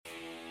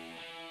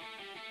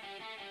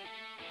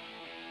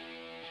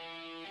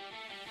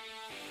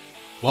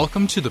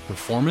Welcome to the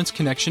Performance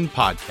Connection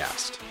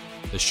Podcast,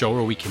 the show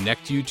where we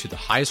connect you to the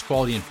highest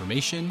quality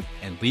information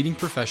and leading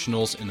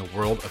professionals in the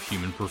world of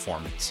human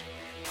performance.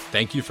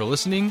 Thank you for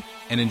listening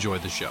and enjoy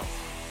the show.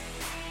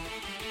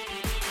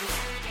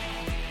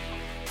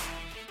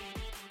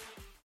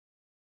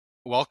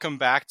 Welcome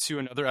back to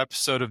another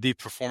episode of the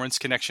Performance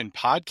Connection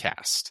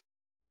Podcast.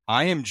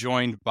 I am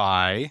joined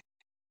by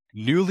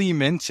newly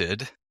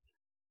minted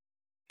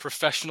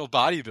professional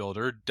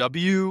bodybuilder,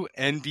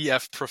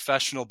 WNBF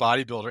professional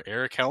bodybuilder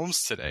Eric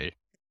Helms today.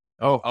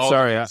 Oh,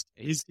 sorry.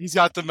 He's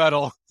got the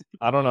medal.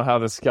 I don't know how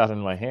this got in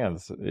my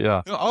hands.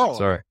 Yeah. Oh,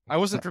 sorry. I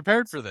wasn't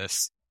prepared for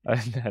this.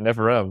 I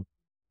never am.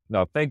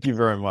 No, thank you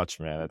very much,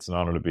 man. It's an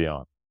honor to be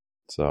on.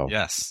 So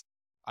yes,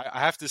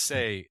 I have to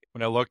say,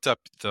 when I looked up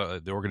the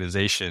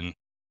organization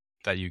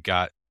that you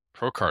got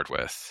ProCard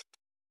with,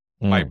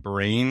 my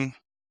brain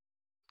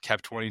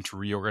kept wanting to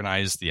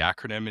reorganize the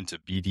acronym into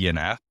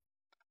BDNF.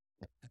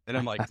 And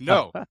I'm like,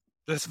 no,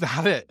 that's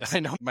not it.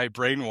 I know my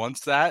brain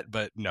wants that,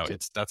 but no,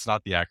 that's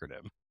not the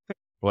acronym.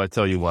 Well, I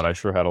tell you what, I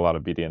sure had a lot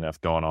of BDNF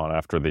going on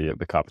after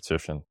the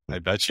competition. I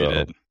bet you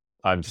did.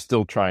 I'm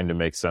still trying to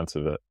make sense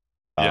of it.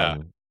 Yeah.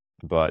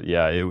 But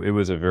yeah, it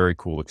was a very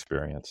cool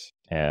experience.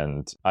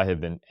 And I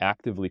have been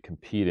actively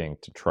competing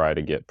to try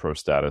to get pro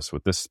status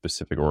with this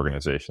specific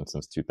organization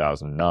since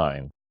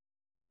 2009.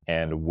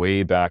 And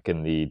way back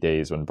in the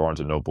days when Barnes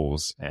 &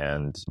 Nobles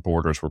and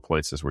Borders were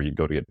places where you'd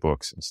go to get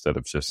books instead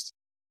of just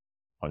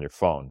on your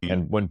phone.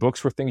 And when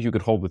books were things you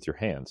could hold with your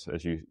hands,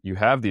 as you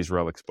have these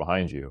relics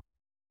behind you.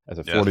 As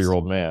a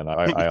 40-year-old man,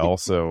 I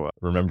also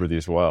remember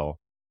these well.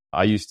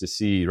 I used to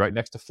see right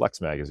next to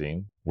Flex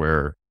magazine,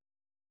 where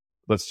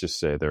let's just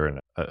say they're in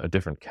a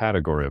different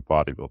category of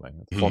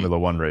bodybuilding, Formula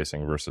One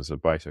racing versus a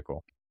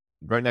bicycle.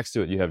 Right next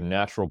to it, you have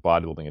Natural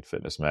Bodybuilding and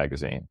Fitness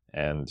magazine.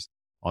 And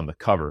on the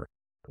cover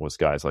was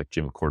guys like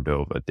Jim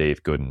Cordova,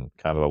 Dave Gooden,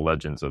 kind of the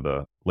legends of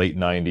the late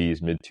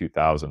 90s, mid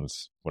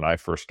 2000s when I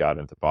first got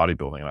into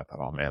bodybuilding. And I thought,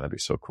 oh man, that'd be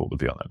so cool to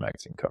be on that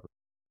magazine cover.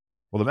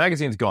 Well, the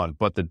magazine's gone,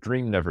 but the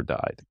dream never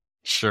died.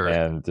 Sure.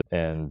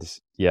 And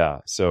yeah,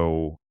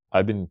 so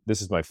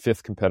this is my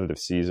 5th competitive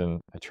season.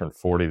 I turned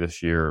 40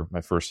 this year.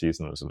 My first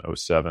season was in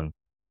 2007.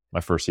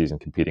 My first season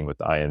competing with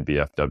the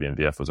INBF,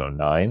 WNBF was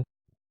 2009.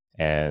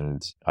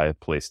 And I had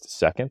placed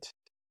second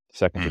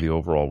to the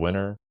overall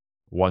winner.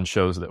 Won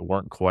shows that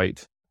weren't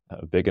quite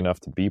big enough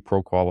to be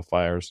pro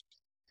qualifiers,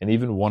 and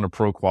even won a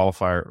pro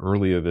qualifier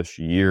earlier this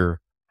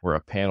year where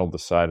a panel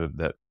decided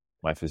that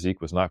my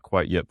physique was not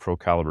quite yet pro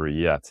caliber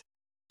yet,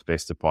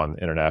 based upon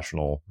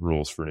international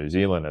rules for New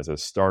Zealand as a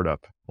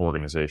startup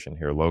organization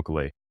here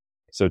locally.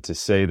 So to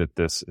say that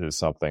this is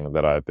something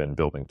that I've been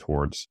building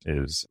towards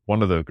is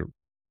one of the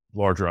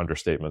larger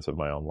understatements of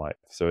my own life.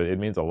 So it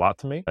means a lot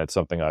to me. It's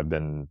something I've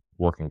been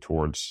working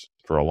towards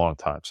for a long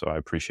time. So I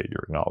appreciate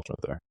your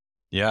acknowledgement there.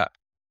 Yeah.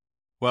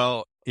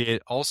 Well,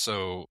 it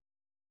also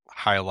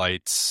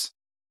highlights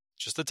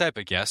just the type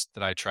of guest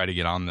that I try to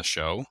get on the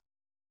show,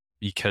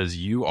 because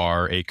you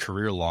are a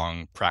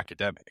career-long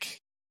pracademic.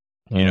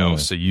 You know,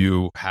 so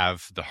you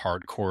have the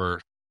hardcore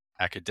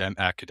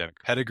academic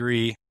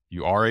pedigree,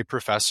 you are a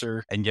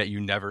professor, and yet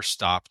you never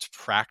stopped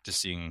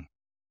practicing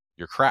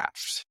your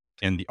craft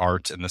and the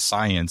art and the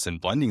science and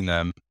blending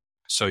them.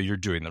 So you're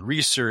doing the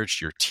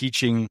research, you're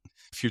teaching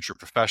future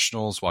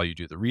professionals while you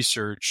do the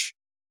research.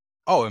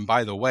 Oh, and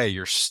by the way,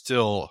 you're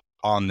still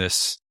on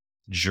this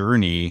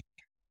journey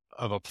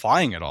of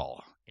applying it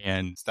all.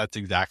 And that's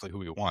exactly who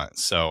we want.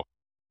 So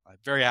I'm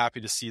very happy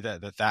to see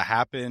that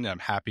happened. I'm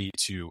happy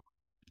to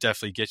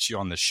definitely get you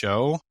on the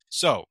show.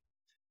 So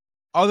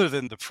other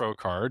than the pro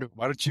card,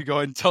 why don't you go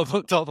ahead and tell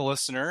the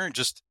listener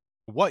just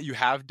what you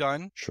have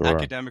done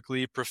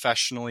academically,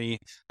 professionally,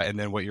 and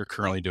then what you're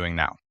currently doing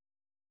now.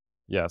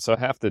 Yeah, so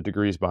half the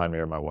degrees behind me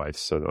are my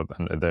wife's. So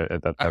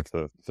that's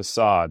the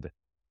facade,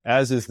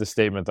 as is the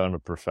statement that I'm a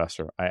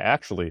professor.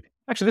 Actually,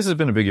 this has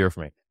been a big year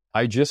for me.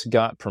 I just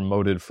got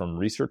promoted from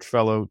research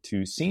fellow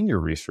to senior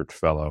research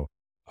fellow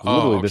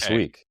literally this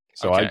week.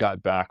 So I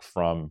got back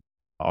from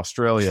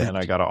Australia and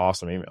I got an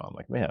awesome email. I'm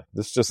like, man,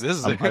 it's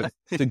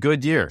a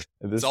good year.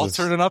 It's all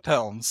turning up,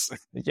 Helms.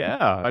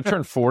 Yeah, I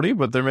turned 40,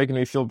 but they're making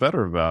me feel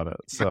better about it.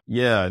 So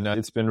yeah, no,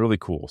 it's been really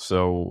cool.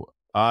 So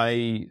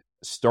I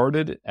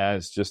started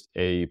as just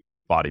a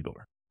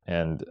bodybuilder,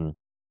 and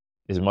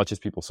as much as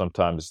people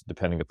sometimes,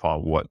 depending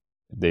upon what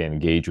they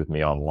engage with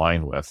me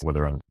online with,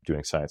 whether I'm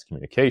doing science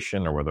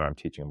communication or whether I'm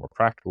teaching a more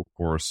practical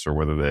course or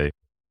whether they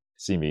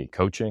see me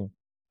coaching,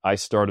 I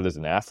started as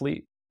an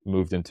athlete,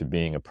 moved into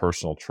being a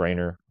personal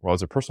trainer. Well,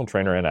 as a personal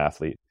trainer and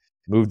athlete,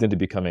 moved into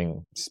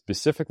becoming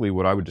specifically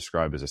what I would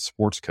describe as a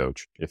sports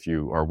coach, if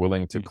you are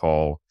willing to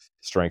call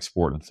strength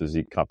sport and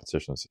physique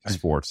competitions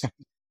sports,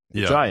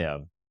 which I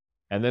am.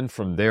 And then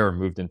from there,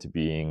 moved into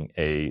being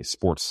a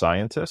sports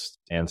scientist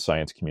and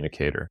science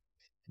communicator.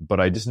 But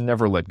I just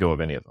never let go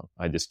of any of them.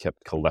 I just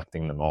kept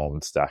collecting them all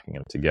and stacking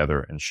them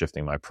together and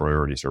shifting my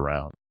priorities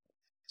around.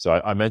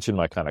 So I mentioned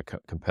my kind of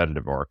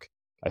competitive arc.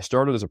 I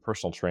started as a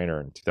personal trainer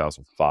in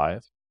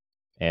 2005,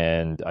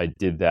 and I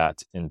did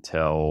that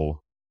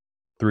until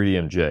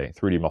 3DMJ,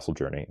 3D Muscle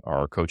Journey,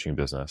 our coaching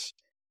business,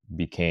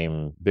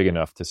 became big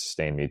enough to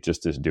sustain me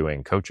just as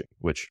doing coaching,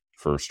 which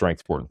for strength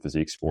sport and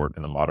physique sport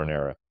in the modern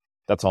era,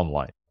 that's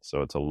online.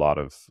 So it's a lot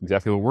of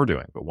exactly what we're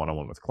doing, but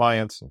one-on-one with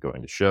clients and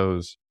going to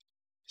shows.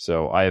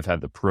 So I have had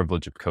the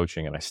privilege of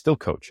coaching, and I still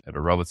coach at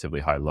a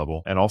relatively high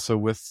level, and also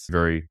with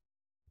very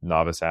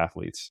novice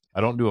athletes.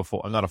 I'm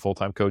not a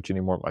full-time coach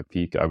anymore. At my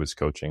peak, I was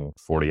coaching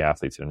 40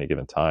 athletes at any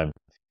given time.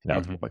 Now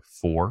it's like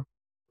 4.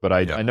 But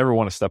I never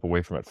want to step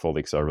away from it fully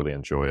because I really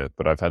enjoy it.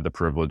 But I've had the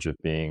privilege of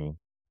being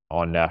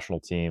on national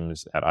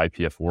teams at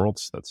IPF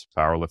Worlds. That's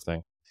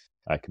powerlifting.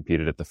 I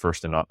competed at the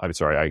first, I'm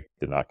sorry, I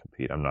did not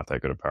compete. I'm not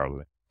that good at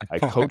powerlifting. I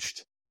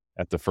coached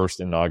at the first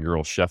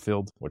inaugural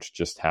Sheffield, which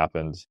just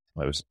happened.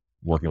 I was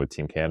working with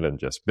Team Canada and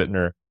Jess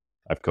Bittner.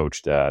 I've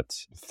coached at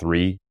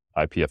 3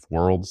 IPF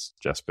Worlds,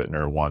 Jess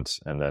Bittner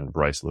once, and then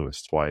Bryce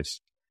Lewis twice.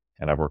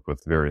 And I've worked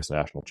with various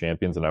national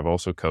champions. And I've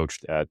also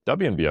coached at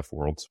WNBF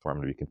Worlds, where I'm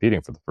going to be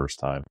competing for the first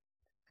time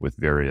with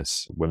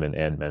various women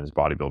and men's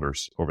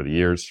bodybuilders over the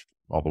years,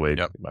 all the way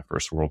to my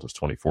first World was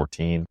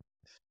 2014.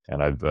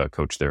 And I've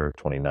coached there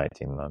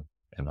 2019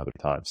 and other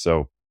times.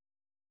 So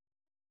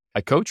I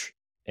coach,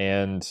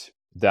 and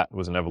that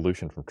was an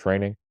evolution from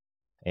training.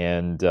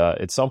 And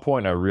at some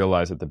point, I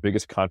realized that the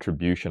biggest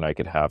contribution I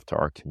could have to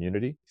our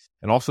community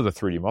and also the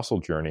 3D Muscle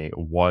Journey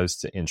was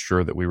to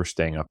ensure that we were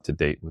staying up to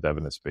date with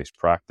evidence-based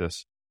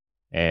practice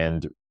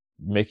and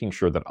making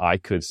sure that I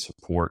could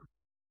support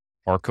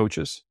our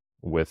coaches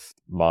with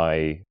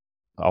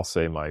I'll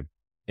say my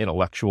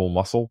intellectual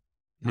muscle,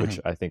 which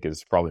I think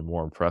is probably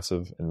more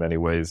impressive in many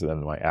ways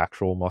than my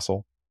actual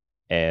muscle.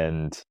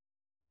 And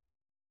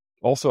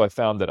also, I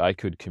found that I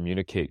could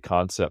communicate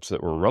concepts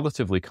that were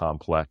relatively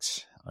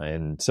complex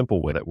in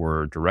simple way that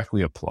were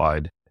directly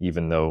applied,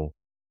 even though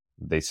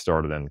they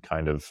started in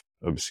kind of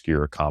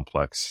obscure,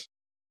 complex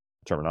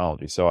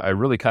terminology. So I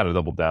really kind of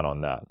doubled down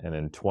on that. And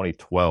in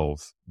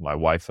 2012, my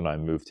wife and I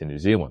moved to New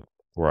Zealand,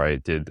 where I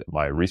did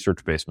my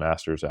research-based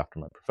master's after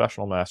my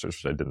professional master's,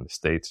 which I did in the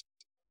States.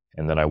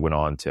 And then I went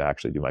on to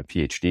actually do my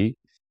PhD.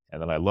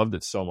 And then I loved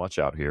it so much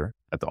out here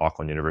at the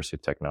Auckland University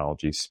of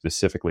Technology,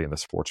 specifically in the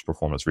Sports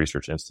Performance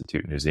Research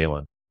Institute in New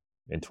Zealand.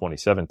 In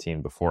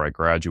 2017, before I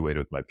graduated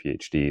with my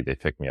PhD, they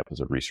picked me up as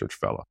a research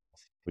fellow,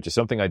 which is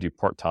something I do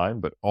part-time,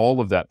 but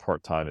all of that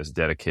part-time is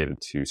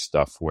dedicated to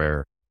stuff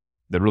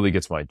that really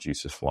gets my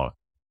juices flowing.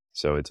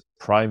 So it's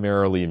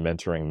primarily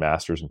mentoring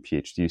master's and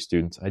PhD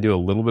students. I do a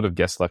little bit of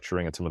guest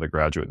lecturing at some of the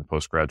graduate and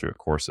postgraduate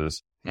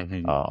courses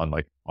on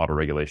like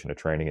autoregulation of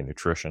training and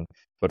nutrition.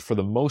 But for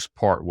the most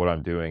part, what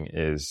I'm doing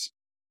is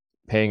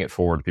paying it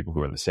forward to people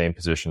who are in the same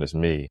position as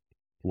me,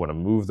 who want to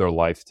move their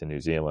life to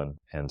New Zealand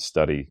and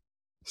study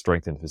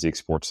strength and physique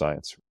sports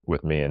science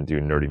with me and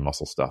do nerdy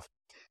muscle stuff.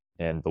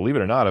 And believe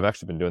it or not, I've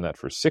actually been doing that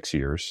for 6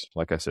 years.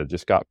 Like I said,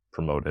 just got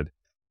promoted.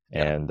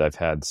 And I've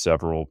had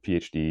several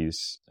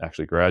PhDs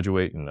actually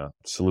graduate and a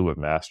slew of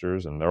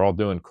masters, and they're all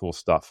doing cool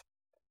stuff,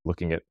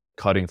 looking at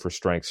cutting for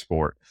strength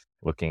sport,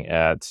 looking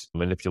at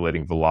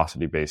manipulating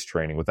velocity-based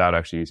training without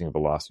actually using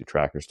velocity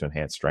trackers to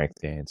enhance strength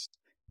gains,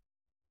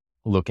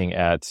 looking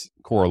at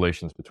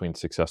correlations between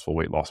successful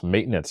weight loss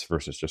maintenance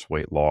versus just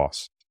weight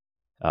loss.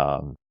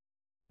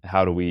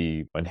 How do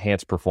we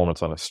enhance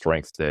performance on a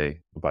strength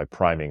day by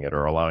priming it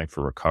or allowing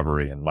for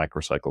recovery and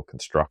microcycle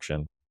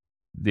construction?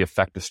 The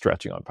effect of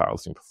stretching on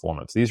powerlifting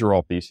performance. These are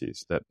all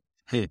theses that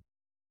I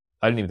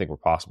didn't even think were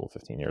possible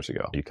 15 years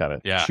ago. You kind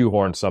of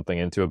shoehorn something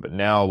into it, but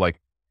now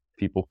like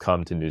people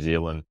come to New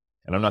Zealand,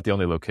 and I'm not the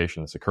only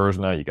location this occurs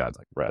now. You got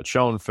like Brad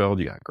Schoenfeld,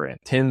 you got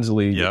Grant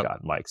Tinsley, you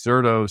got Mike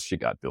Zerdos, you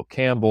got Bill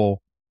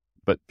Campbell,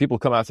 but people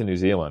come out to New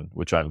Zealand,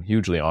 which I'm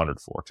hugely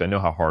honored for because I know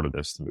how hard it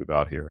is to move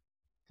out here.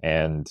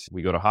 And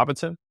we go to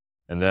Hobbiton,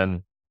 and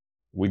then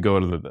we go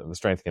to the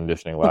strength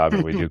conditioning lab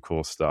and we do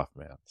cool stuff,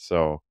 man.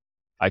 So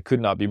I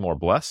could not be more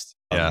blessed.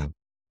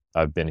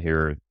 I've been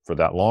here for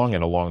that long.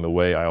 And along the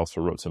way, I also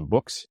wrote some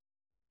books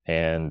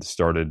and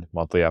started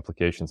monthly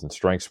applications in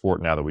strength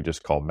sport now that we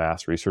just call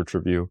Mass Research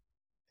Review,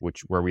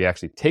 where we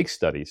actually take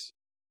studies,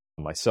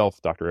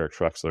 myself, Dr. Eric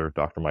Schwexler,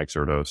 Dr. Mike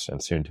Zerdos,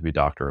 and soon to be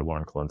Dr.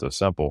 Lauren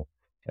Colenso-Semple.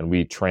 And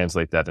we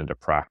translate that into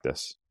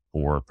practice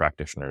for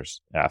practitioners,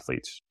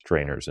 athletes,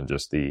 trainers, and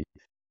just the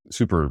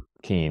super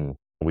keen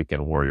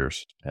weekend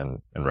warriors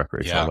and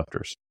recreational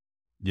lifters.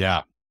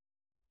 Yeah.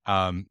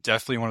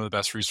 Definitely one of the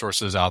best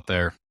resources out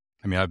there.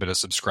 I mean, I've been a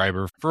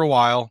subscriber for a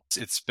while.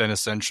 It's been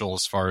essential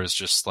as far as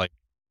just like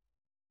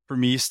for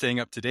me staying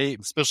up to date,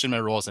 especially in my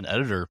role as an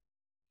editor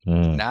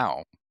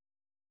now.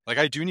 Like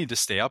I do need to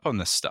stay up on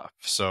this stuff.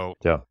 So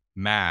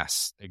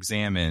Mass,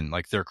 Examine,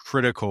 like they're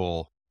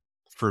critical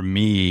for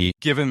me,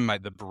 given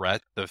the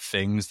breadth of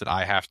things that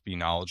I have to be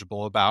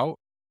knowledgeable about.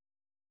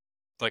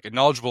 Like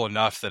knowledgeable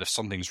enough that if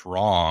something's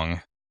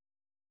wrong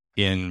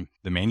in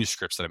the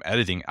manuscripts that I'm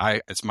editing,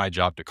 it's my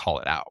job to call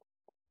it out.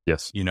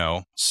 Yes. You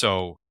know,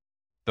 so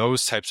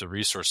those types of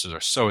resources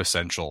are so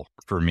essential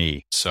for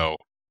me. So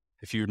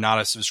if you're not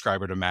a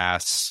subscriber to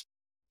Mass,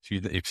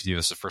 if this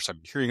is the first time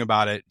you're hearing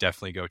about it,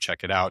 definitely go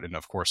check it out. And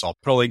of course, I'll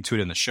put a link to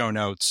it in the show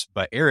notes.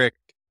 But Eric,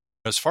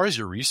 As far as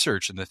your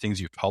research and the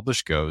things you've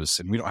published goes,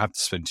 and we don't have to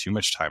spend too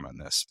much time on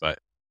this, but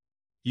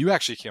you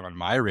actually came on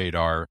my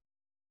radar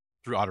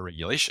through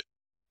autoregulation.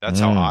 That's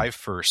how I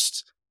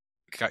first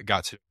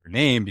got to your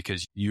name,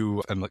 because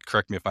you, and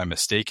correct me if I'm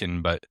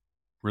mistaken, but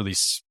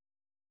release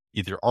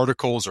either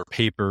articles or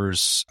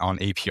papers on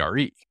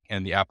APRE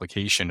and the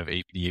application of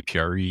the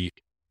APRE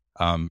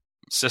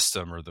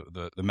system, or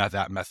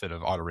that method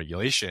of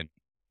autoregulation. And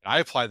I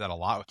apply that a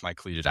lot with my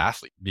collegiate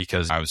athlete,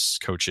 because I was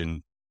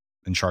coaching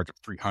in charge of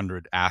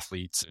 300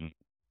 athletes, and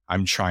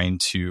I'm trying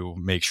to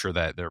make sure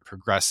that they're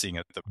progressing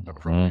at the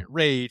appropriate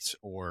rate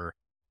or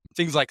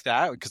things like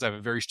that, because I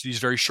have these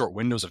very short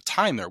windows of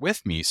time they're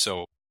with me.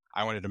 So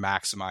I wanted to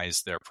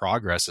maximize their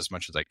progress as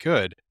much as I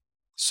could.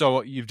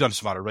 So you've done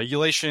some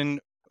autoregulation,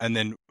 and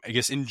then I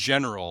guess in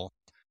general,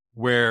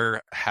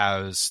 where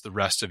has the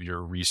rest of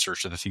your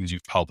research and the things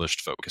you've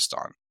published focused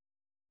on?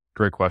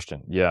 Great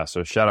question. Yeah.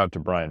 So shout out to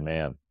Brian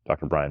Mann,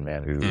 Dr. Brian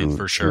Mann, who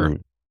for sure.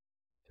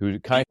 He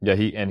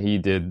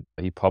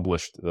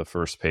published the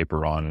first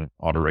paper on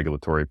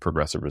autoregulatory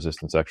progressive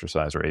resistance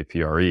exercise, or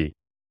APRE.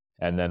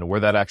 And then where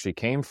that actually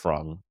came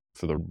from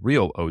for the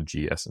real OG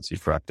S&C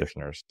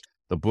practitioners,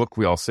 the book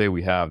we all say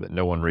we have that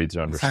no one reads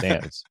or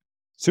understands.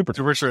 Super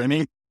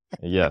training.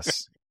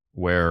 Yes.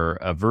 Where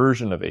a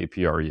version of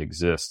APRE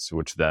exists,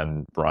 which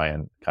then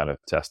Brian kind of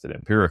tested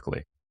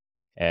empirically.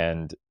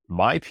 And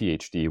my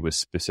PhD was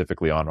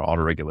specifically on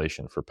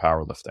autoregulation for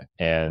powerlifting.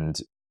 And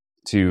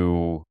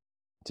to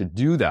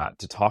do that,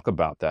 to talk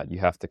about that, you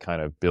have to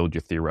kind of build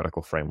your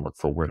theoretical framework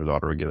for where did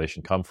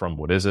autoregulation come from?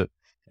 What is it?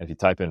 And if you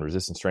type in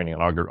resistance training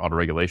and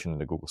autoregulation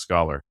into Google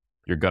Scholar,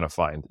 you're going to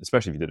find,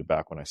 especially if you did it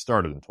back when I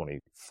started in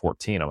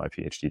 2014 on my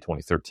PhD,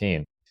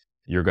 2013,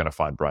 you're going to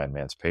find Brian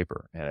Mann's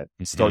paper. And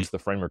it starts the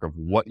framework of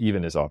what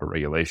even is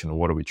autoregulation and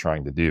what are we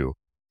trying to do?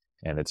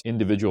 And it's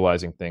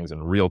individualizing things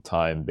in real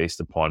time based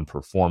upon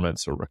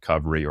performance or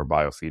recovery or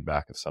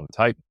biofeedback of some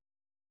type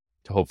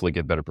to hopefully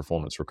get better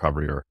performance,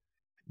 recovery, or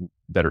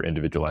better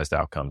individualized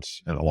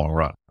outcomes in the long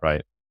run,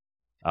 right?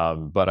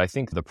 But I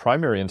think the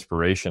primary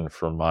inspiration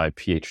for my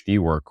PhD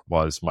work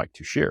was Mike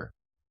Tuchscherer,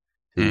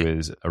 who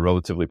is a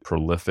relatively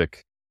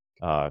prolific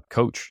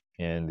coach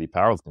in the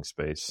powerlifting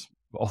space,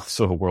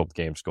 also a World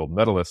Games gold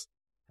medalist.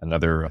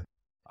 Another,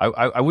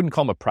 I wouldn't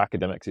call him a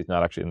pracademic because he's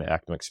not actually in the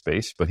academic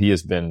space, but he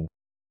has been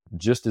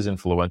just as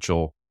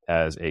influential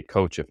as a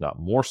coach, if not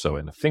more so,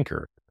 in a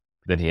thinker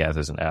than he has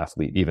as an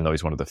athlete, even though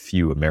he's one of the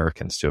few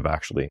Americans to have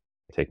actually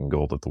taken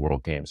gold at the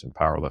World Games in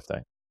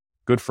powerlifting.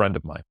 Good friend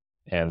of mine,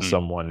 and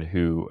someone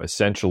who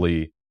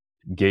essentially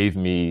gave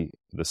me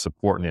the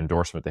support and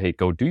endorsement that, hey,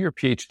 go do your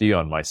PhD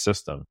on my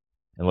system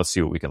and let's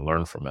see what we can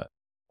learn from it.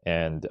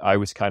 And I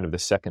was kind of the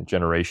second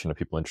generation of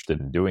people interested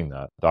in doing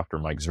that. Dr.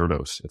 Mike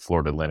Zerdos at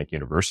Florida Atlantic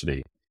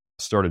University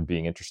started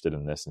being interested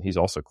in this, and he's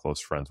also close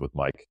friends with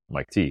Mike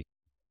T.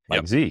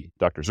 Mike Z,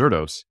 Dr.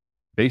 Zerdos,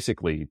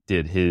 basically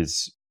did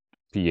his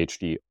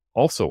PhD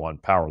also on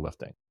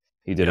powerlifting.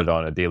 He did it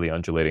on a daily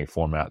undulating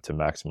format to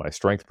maximize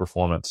strength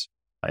performance.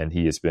 And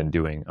he has been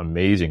doing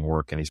amazing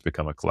work, and he's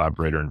become a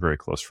collaborator and very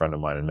close friend of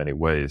mine in many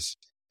ways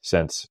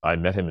since I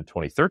met him in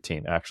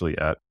 2013, actually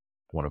at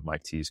one of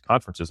Mike T's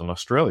conferences in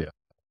Australia.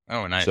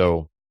 Oh, nice.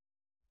 So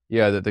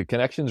yeah, the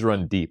connections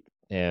run deep.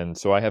 And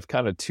so I have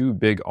kind of two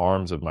big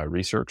arms of my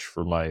research.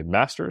 For my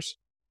master's,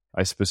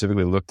 I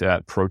specifically looked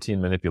at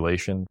protein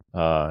manipulation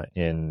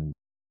in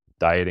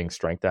dieting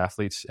strength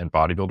athletes and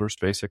bodybuilders,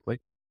 basically.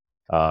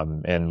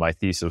 And my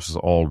thesis was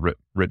all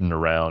written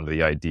around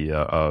the idea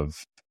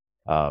of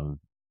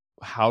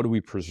how do we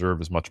preserve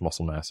as much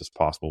muscle mass as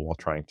possible while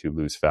trying to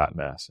lose fat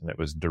mass? And it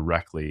was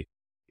directly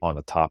on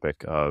the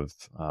topic of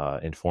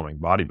informing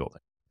bodybuilding.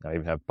 I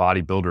even have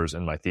bodybuilders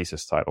in my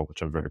thesis title,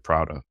 which I'm very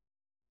proud of.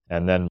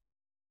 And then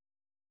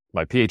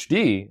my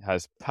PhD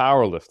has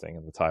powerlifting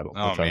in the title,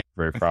 which I'm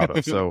very proud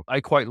of. So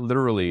I quite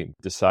literally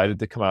decided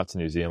to come out to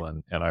New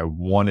Zealand, and I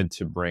wanted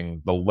to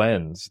bring the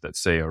lens that,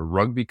 say, a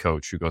rugby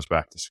coach who goes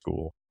back to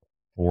school,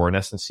 or an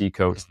S&C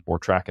coach or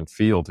track and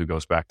field who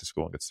goes back to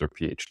school and gets their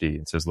PhD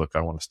and says, look,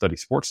 I want to study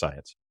sports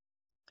science.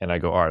 And I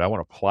go, all right, I want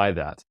to apply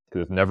that,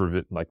 because it's never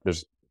been, like,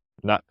 there's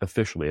not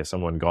officially has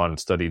someone gone and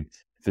studied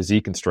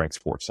physique and strength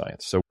sports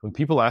science. So when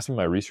people ask me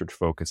my research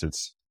focus,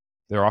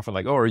 they're often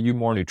like, oh, are you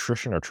more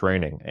nutrition or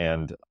training?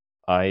 And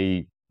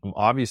I am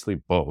obviously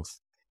both,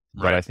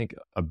 but I think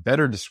a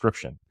better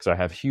description, because I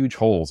have huge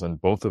holes in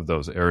both of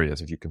those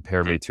areas. If you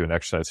compare me to an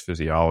exercise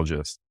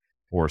physiologist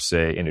or,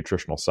 say, a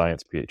nutritional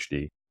science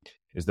PhD,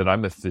 is that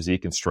I'm a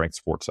physique and strength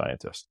sports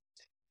scientist.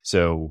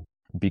 So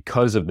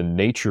because of the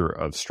nature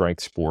of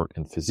strength sport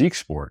and physique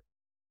sport,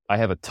 I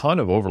have a ton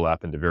of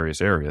overlap into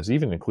various areas,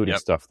 even including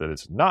stuff that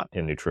is not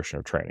in nutrition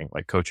or training,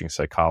 like coaching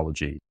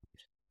psychology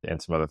and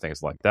some other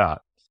things like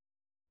that.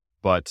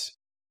 But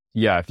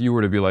yeah, if you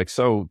were to be like,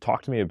 so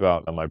talk to me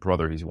about my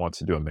brother, he wants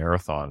to do a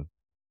marathon,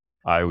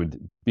 I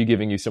would be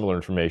giving you similar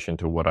information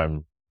to what I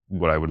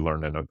would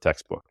learn in a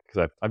textbook,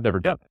 because I've never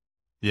done it.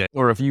 Yeah.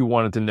 Or if you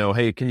wanted to know,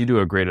 hey, can you do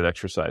a graded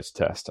exercise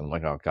test? I'm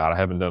like, oh God, I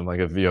haven't done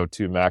like a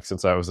VO2 max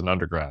since I was an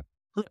undergrad.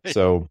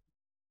 So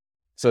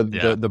So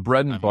Yeah, the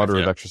bread and I'm with butter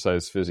you. of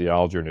exercise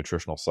physiology or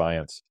nutritional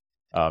science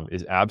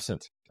is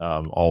absent.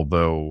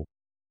 Although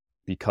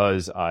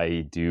because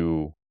I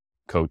do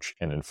coach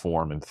and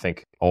inform and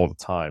think all the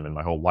time, and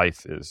my whole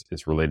life is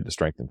related to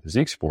strength and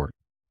physique sport,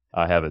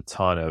 I have a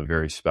ton of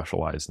very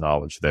specialized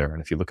knowledge there.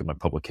 And if you look at my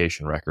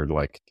publication record,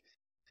 like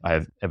I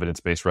have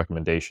evidence-based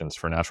recommendations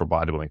for natural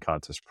bodybuilding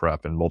contest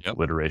prep and Yep.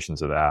 multiple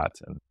iterations of that,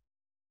 and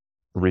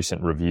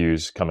recent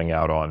reviews coming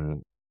out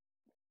on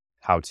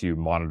how to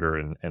monitor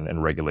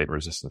and regulate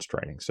resistance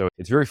training. So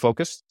it's very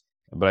focused,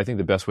 but I think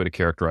the best way to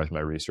characterize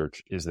my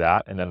research is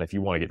that. And then if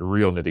you want to get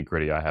real nitty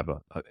gritty, I have a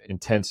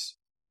intense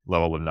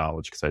level of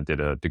knowledge because I did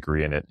a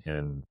degree in it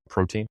in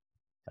protein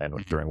and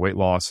Mhm. during weight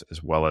loss,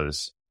 as well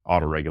as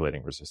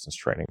auto-regulating resistance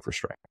training for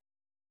strength.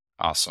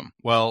 Awesome.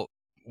 Well,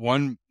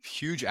 one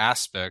huge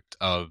aspect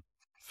of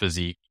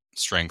physique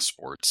strength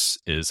sports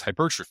is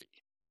hypertrophy.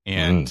 Mm.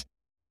 And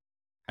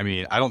I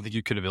mean, I don't think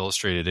you could have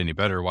illustrated any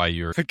better why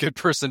you're a good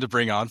person to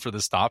bring on for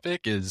this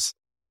topic is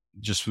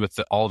just with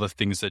all the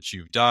things that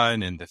you've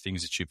done and the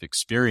things that you've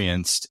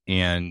experienced.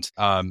 And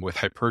with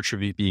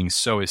hypertrophy being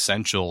so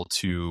essential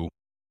to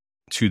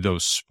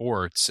those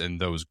sports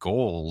and those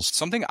goals,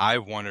 something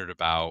I've wondered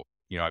about,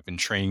 I've been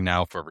training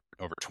now for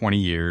over 20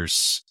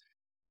 years.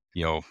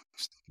 I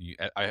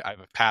have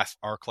a path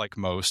arc like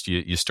most.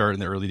 You start in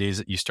the early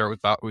days. We start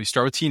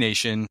with T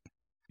Nation.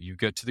 You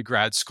get to the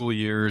grad school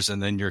years,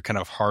 and then you're kind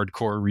of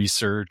hardcore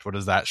research. What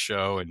does that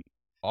show, and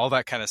all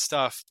that kind of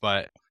stuff.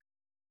 But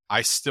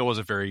I still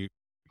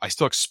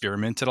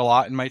experimented a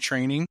lot in my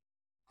training,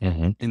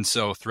 Mm-hmm. and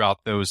so throughout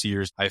those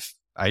years,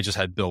 I just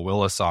had Bill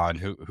Willis on,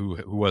 who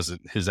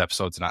wasn't, his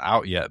episode's not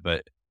out yet,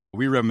 but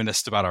we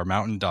reminisced about our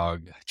mountain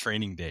dog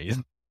training days,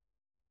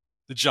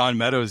 the John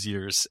Meadows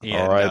years. All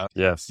And right.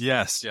 Yes.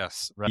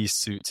 yes,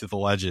 peace to the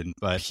legend.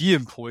 But he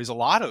employs a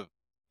lot of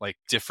like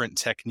different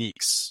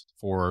techniques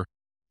for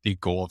the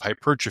goal of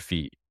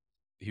hypertrophy.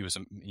 He was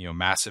a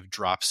massive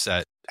drop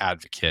set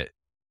advocate,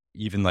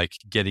 even like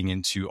getting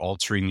into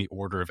altering the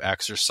order of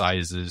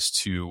exercises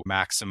to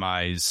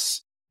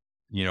maximize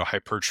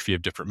hypertrophy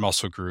of different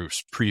muscle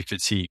groups,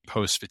 pre-fatigue,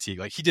 post-fatigue.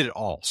 Like he did it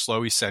all.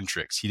 Slow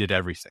eccentrics, he did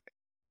everything.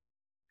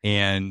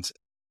 And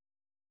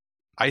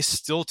I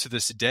still to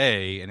this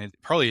day, and it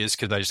probably is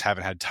because I just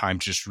haven't had time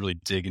to just really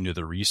dig into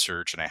the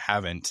research, and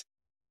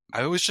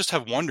I always just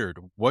have wondered,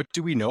 what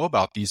do we know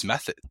about these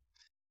methods?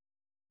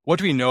 What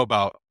do we know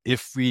about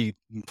if we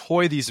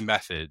employ these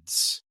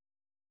methods,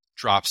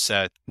 drop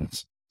sets,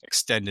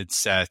 extended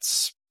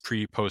sets,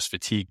 pre-post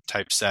fatigue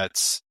type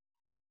sets,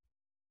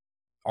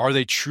 are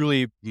they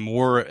truly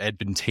more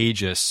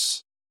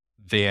advantageous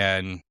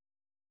than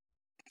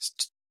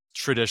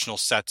traditional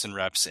sets and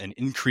reps and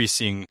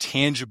increasing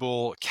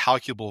tangible,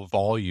 calculable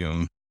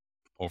volume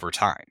over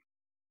time?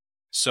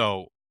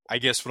 So I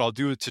guess what I'll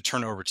do to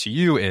turn over to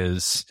you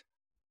is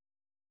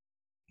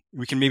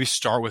we can maybe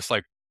start with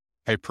like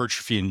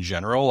hypertrophy in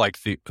general,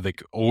 like the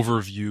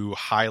overview,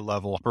 high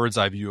level, bird's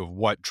eye view of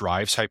what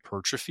drives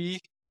hypertrophy,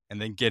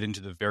 and then get into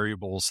the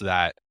variables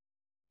that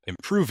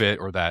improve it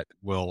or that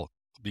will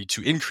lead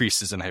to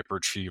increases in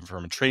hypertrophy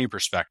from a training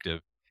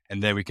perspective.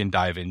 And then we can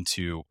dive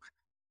into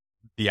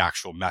the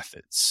actual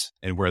methods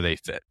and where they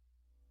fit.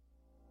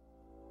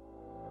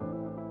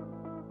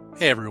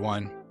 Hey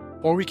everyone,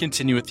 before we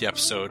continue with the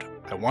episode,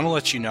 I want to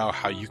let you know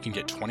how you can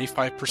get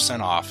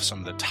 25% off some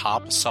of the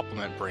top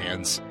supplement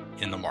brands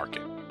in the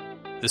market.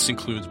 This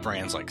includes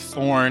brands like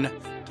Thorne,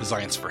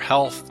 Designs for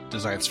Health,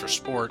 Designs for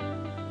Sport,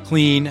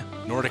 Clean,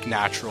 Nordic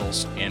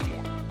Naturals, and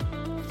more.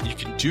 You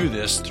can do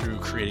this through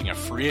creating a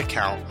free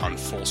account on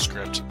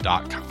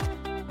fullscript.com.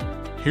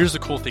 Here's the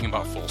cool thing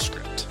about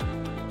Fullscript.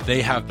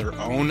 They have their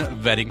own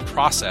vetting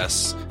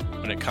process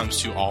when it comes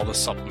to all the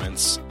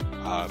supplements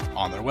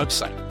on their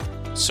website.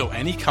 So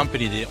any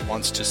company that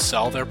wants to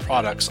sell their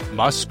products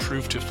must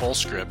prove to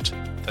Fullscript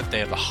that they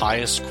have the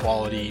highest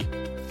quality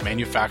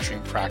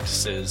manufacturing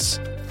practices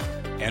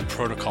and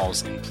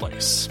protocols in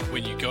place.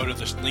 When you go to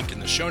the link in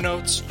the show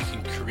notes, you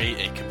can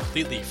create a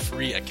completely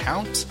free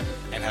account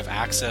and have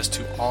access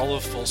to all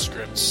of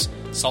Fullscript's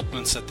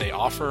supplements that they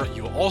offer.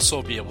 You will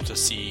also be able to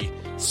see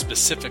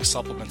specific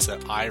supplements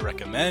that I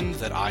recommend,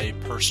 that I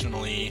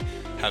personally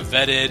have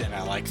vetted and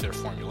I like their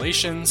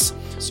formulations.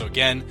 So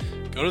again,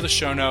 go to the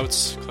show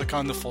notes, click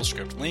on the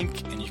Fullscript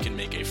link, and you can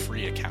make a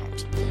free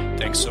account.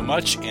 Thanks so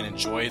much and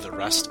enjoy the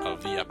rest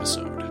of the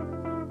episode.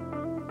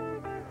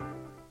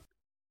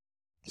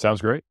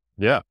 Sounds great.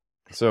 Yeah.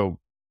 So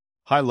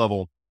high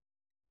level,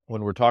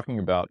 when we're talking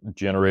about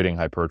generating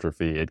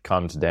hypertrophy, it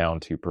comes down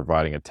to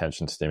providing a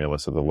tension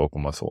stimulus at the local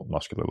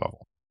muscular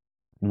level.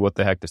 What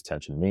the heck does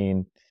tension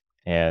mean?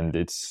 And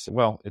it's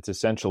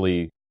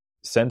essentially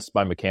sensed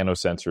by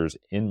mechanosensors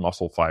in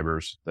muscle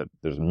fibers. That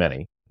there's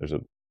many. There's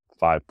a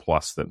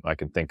 5+ that I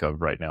can think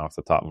of right now off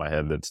the top of my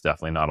head. That's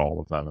definitely not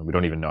all of them. And we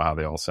don't even know how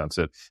they all sense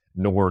it,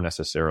 nor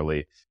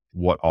necessarily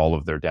what all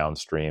of their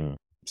downstream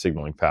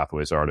signaling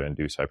pathways are to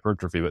induce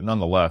hypertrophy. But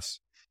nonetheless,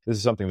 this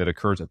is something that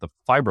occurs at the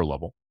fiber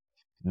level,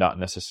 not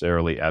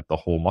necessarily at the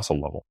whole muscle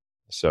level.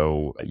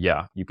 So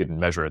yeah, you could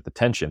measure at the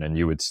tension and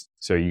you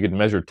could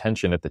measure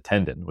tension at the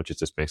tendon, which is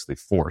just basically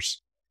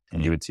force,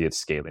 and you would see it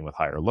scaling with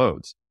higher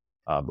loads.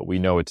 But we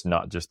know it's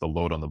not just the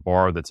load on the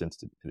bar that's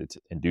it's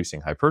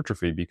inducing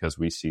hypertrophy, because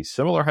we see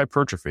similar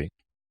hypertrophy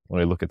when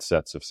we look at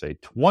sets of, say,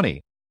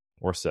 20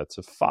 or sets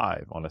of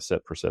 5 on a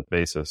set per set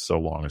basis, so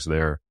long as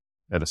they're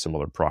at a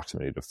similar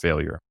proximity to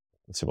failure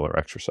in similar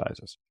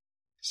exercises.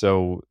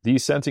 So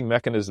these sensing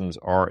mechanisms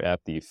are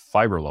at the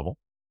fiber level.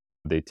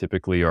 They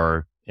typically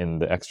are in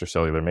the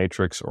extracellular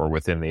matrix or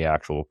within the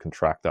actual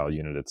contractile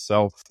unit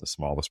itself, the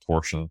smallest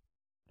portion,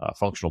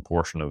 functional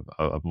portion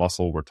of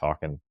muscle. We're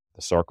talking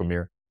the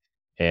sarcomere.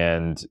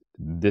 And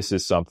this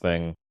is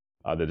something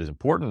that is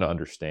important to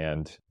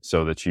understand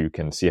so that you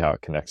can see how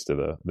it connects to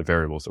the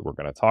variables that we're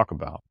going to talk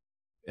about.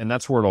 And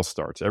that's where it all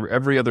starts.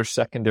 Every other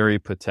secondary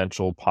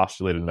potential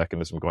postulated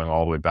mechanism going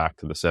all the way back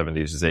to the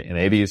 70s and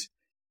 80s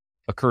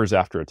occurs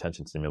after a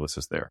tension stimulus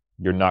is there.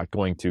 You're not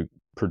going to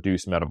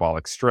produce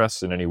metabolic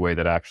stress in any way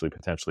that actually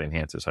potentially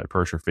enhances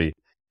hypertrophy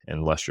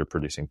unless you're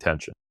producing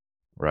tension,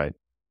 right?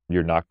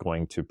 You're not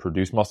going to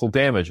produce muscle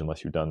damage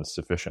unless you've done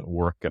sufficient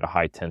work at a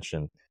high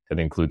tension that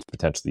includes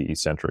potentially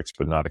eccentrics,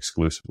 but not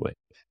exclusively,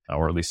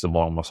 or at least the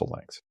long muscle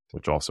lengths,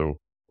 which also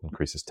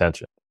increases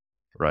tension,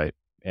 right?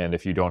 And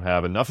if you don't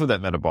have enough of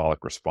that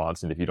metabolic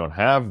response, and if you don't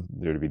have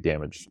there to be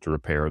damage to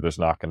repair, there's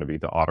not going to be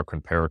the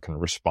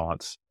autocon-paracan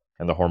response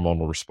and the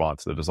hormonal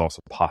response that is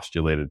also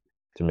postulated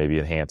to maybe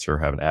enhance or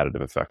have an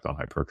additive effect on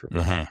hypertrophy.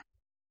 Mm-hmm.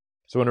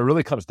 So when it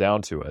really comes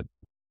down to it,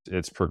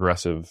 it's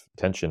progressive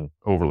tension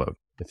overload,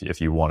 if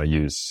you want to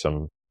use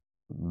some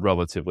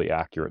relatively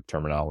accurate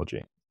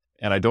terminology.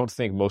 And I don't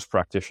think most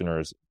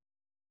practitioners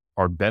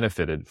are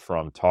benefited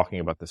from talking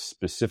about the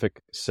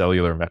specific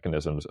cellular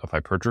mechanisms of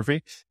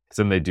hypertrophy, because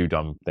then they do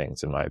dumb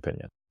things, in my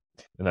opinion.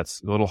 And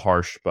that's a little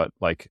harsh, but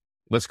like,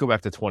 let's go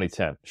back to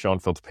 2010.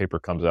 Schoenfeld's paper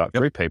comes out,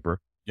 great paper.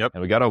 Yep.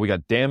 And we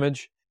got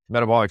damage,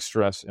 metabolic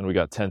stress, and we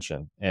got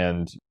tension.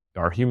 And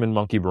our human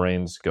monkey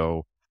brains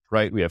go,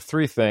 right, we have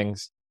 3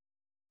 things.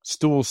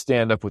 Stools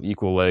stand up with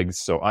equal legs.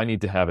 So I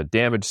need to have a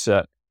damage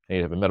set, I need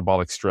to have a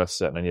metabolic stress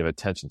set, and I need to have a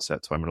tension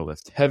set. So I'm going to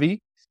lift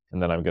heavy,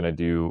 and then I'm going to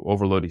do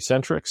overload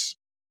eccentrics,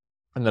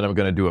 and then I'm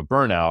going to do a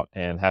burnout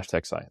and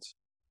 #science.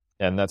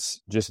 And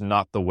that's just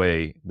not the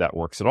way that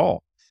works at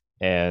all.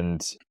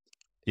 And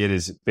it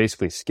is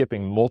basically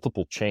skipping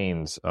multiple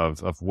chains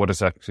of what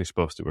is actually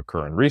supposed to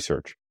occur in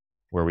research,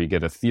 where we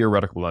get a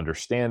theoretical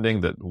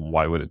understanding that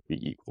why would it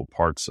be equal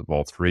parts of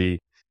all 3?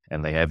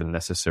 And they haven't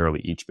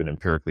necessarily each been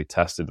empirically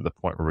tested to the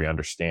point where we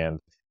understand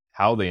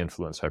how they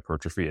influence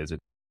hypertrophy. Is it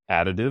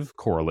additive,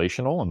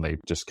 correlational, and they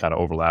just kind of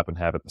overlap and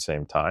have at the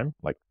same time?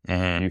 Like,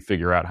 you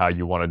figure out how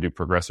you want to do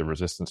progressive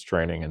resistance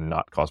training and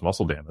not cause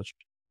muscle damage,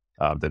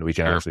 then we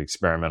can actually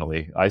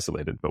experimentally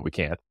isolate it, but we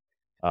can't.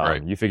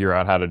 Right. You figure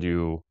out how to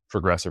do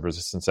progressive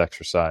resistance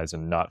exercise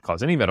and not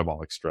cause any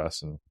metabolic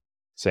stress, and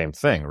same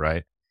thing,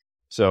 right?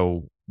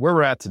 So where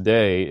we're at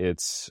today,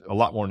 it's a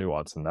lot more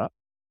nuanced than that.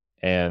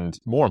 And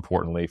more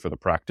importantly, for the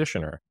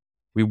practitioner,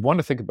 we want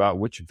to think about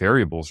which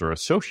variables are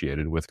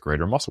associated with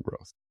greater muscle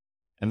growth.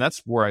 And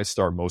that's where I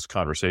start most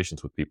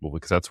conversations with people,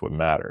 because that's what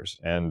matters.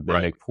 And they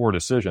make poor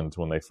decisions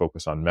when they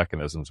focus on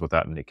mechanisms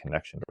without any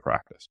connection to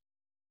practice.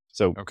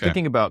 So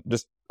thinking about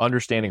just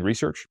understanding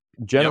research,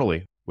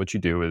 generally what you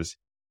do is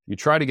you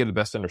try to get the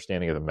best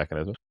understanding of the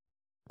mechanism.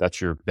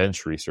 That's your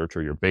bench research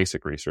or your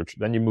basic research.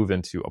 Then you move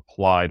into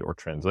applied or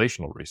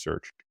translational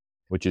research,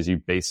 which is you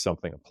base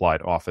something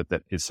applied off it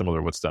that is similar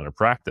to what's done in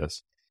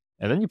practice.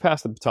 And then you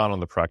pass the baton on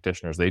the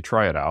practitioners. They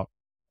try it out.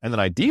 And then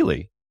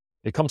ideally,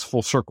 it comes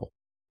full circle.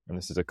 And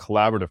this is a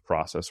collaborative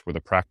process where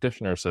the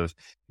practitioner says,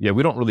 yeah,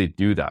 we don't really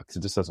do that because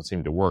it just doesn't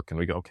seem to work. And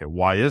we go, okay,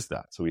 why is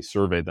that? So we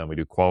survey them. We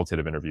do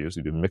qualitative interviews.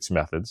 We do mixed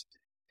methods.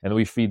 And then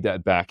we feed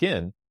that back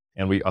in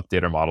and we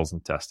update our models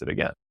and test it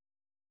again.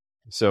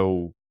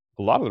 So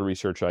a lot of the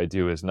research I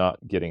do is not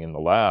getting in the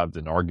lab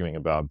and arguing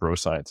about bro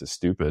science is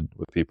stupid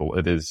with people.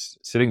 It is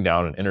sitting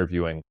down and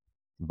interviewing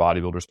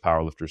bodybuilders,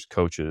 powerlifters,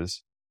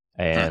 coaches,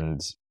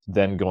 and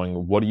then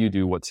going, what do you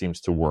do? What seems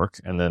to work?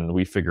 And then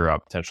we figure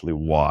out potentially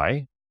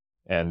why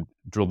and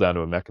drill down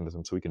to a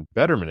mechanism so we can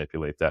better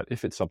manipulate that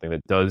if it's something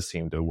that does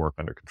seem to work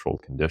under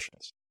controlled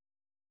conditions.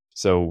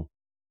 So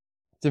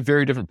it's a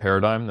very different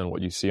paradigm than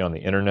what you see on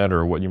the internet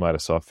or what you might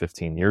have saw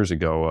 15 years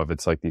ago of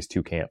it's like these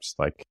two camps,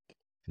 like,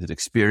 is it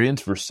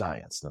experience versus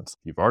science? And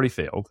you've already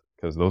failed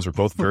because those are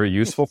both very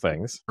useful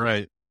things.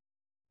 Right.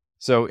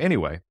 So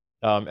anyway,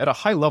 at a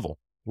high level,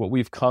 what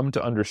we've come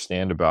to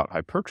understand about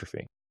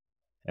hypertrophy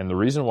and the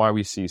reason why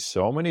we see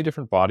so many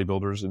different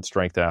bodybuilders and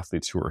strength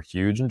athletes who are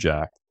huge and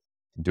jacked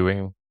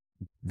doing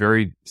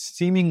very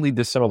seemingly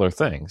dissimilar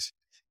things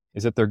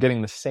is that they're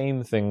getting the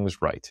same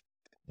things right.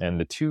 And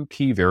the 2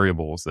 key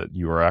variables that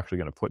you are actually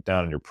going to put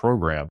down in your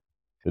program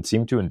that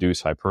seem to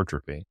induce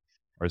hypertrophy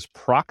are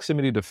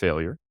proximity to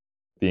failure,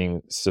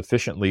 being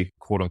sufficiently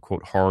quote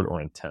unquote hard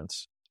or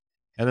intense,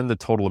 and then the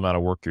total amount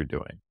of work you're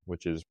doing,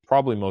 which is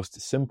probably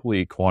most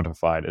simply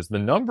quantified as the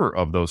number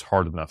of those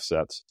hard enough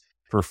sets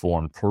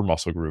performed per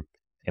muscle group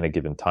in a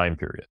given time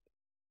period.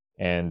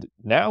 And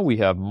now we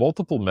have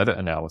multiple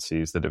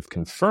meta-analyses that have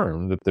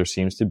confirmed that there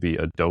seems to be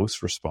a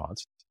dose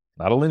response,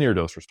 not a linear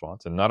dose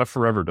response and not a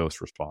forever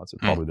dose response. It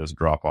probably does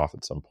drop off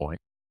at some point.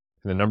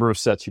 And the number of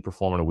sets you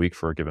perform in a week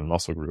for a given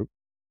muscle group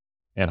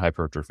and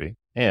hypertrophy,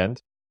 and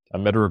a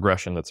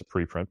meta-regression that's a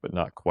preprint but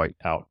not quite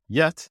out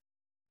yet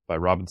by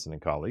Robinson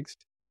and colleagues,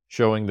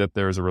 showing that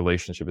there's a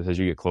relationship as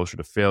you get closer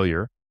to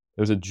failure,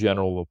 there's a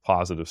general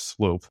positive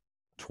slope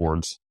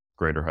towards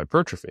greater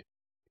hypertrophy.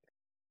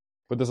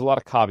 But there's a lot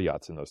of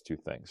caveats in those two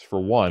things. For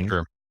one,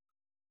 Sure.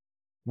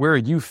 where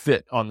you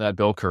fit on that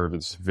bell curve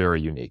is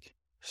very unique.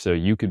 So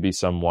you could be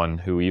someone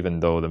who, even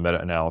though the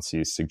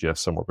meta-analyses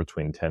suggest somewhere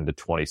between 10 to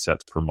 20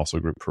 sets per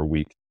muscle group per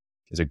week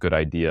is a good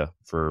idea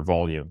for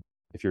volume,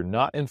 if you're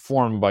not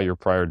informed by your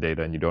prior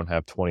data and you don't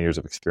have 20 years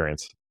of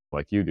experience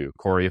like you do,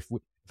 Corey, if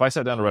I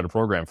sat down to write a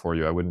program for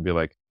you, I wouldn't be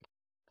like,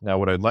 now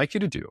what I'd like you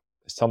to do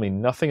is tell me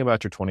nothing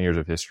about your 20 years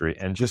of history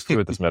and just do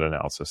what this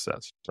meta-analysis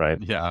says, right?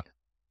 Yeah.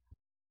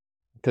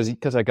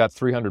 Because I got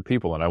 300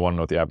 people and I want to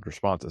know what the average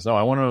response is. No,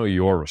 I want to know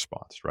your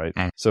response, right?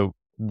 So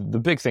the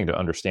big thing to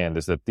understand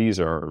is that these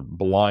are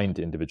blind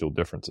to individual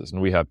differences.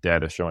 And we have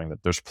data showing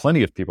that there's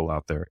plenty of people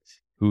out there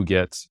who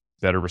get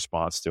better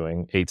response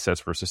doing 8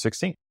 sets versus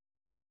 16.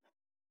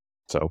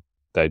 So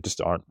they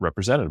just aren't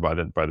represented by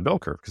the bell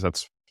curve, because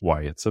that's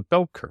why it's a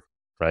bell curve,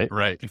 right?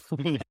 Right.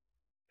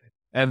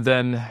 And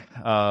then,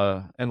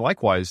 and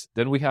likewise,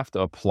 then we have to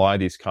apply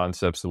these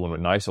concepts of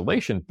in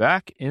isolation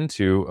back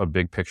into a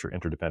big picture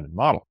interdependent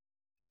model.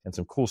 And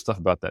some cool stuff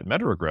about that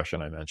meta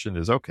regression I mentioned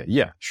is, okay,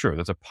 yeah, sure,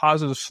 there's a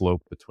positive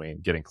slope between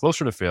getting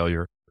closer to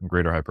failure and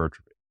greater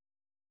hypertrophy,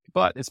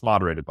 but it's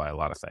moderated by a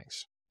lot of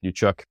things. You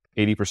chuck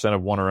 80%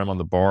 of 1RM on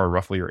the bar,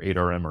 roughly, or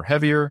 8RM or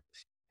heavier,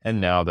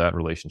 and now that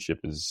relationship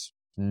is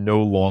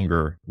no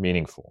longer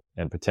meaningful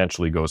and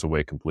potentially goes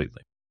away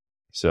completely.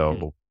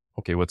 So,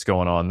 okay, what's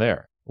going on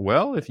there?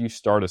 Well, if you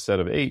start a set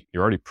of 8,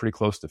 you're already pretty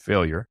close to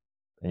failure,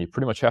 and you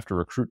pretty much have to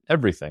recruit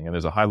everything, and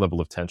there's a high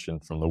level of tension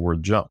from the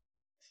word jump.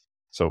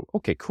 So,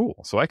 okay,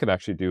 cool. So I could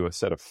actually do a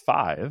set of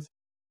 5,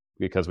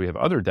 because we have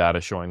other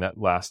data showing that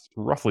lasts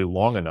roughly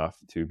long enough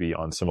to be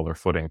on similar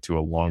footing to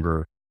a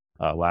longer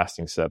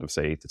lasting set of,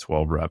 say, 8 to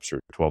 12 reps or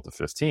 12 to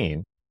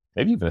 15,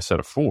 maybe even a set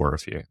of 4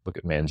 if you look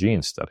at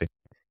Mangin's study,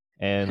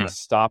 and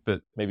stop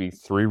at maybe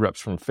 3 reps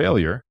from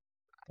failure,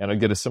 and I'd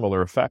get a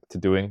similar effect to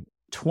doing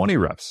 20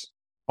 reps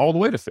all the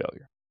way to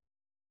failure.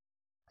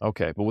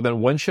 Okay, but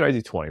then when should I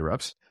do 20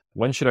 reps?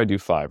 When should I do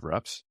 5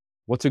 reps?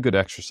 What's a good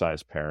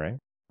exercise pairing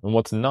and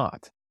what's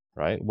not,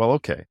 right? Well,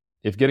 okay,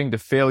 if getting to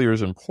failure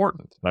is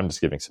important, and I'm just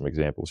giving some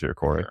examples here,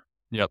 Corey. Sure.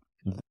 Yep.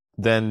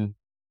 Then,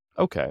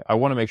 okay, I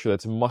want to make sure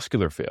that's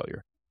muscular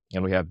failure.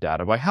 And we have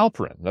data by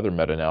Halperin, another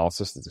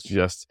meta-analysis that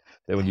suggests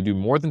that when you do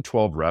more than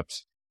 12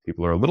 reps,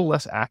 people are a little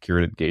less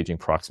accurate at gauging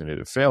proximity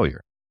to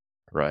failure,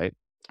 right?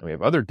 And we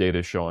have other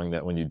data showing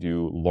that when you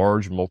do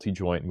large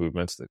multi-joint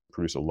movements that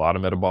produce a lot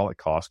of metabolic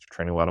cost,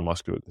 training a lot of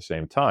muscle at the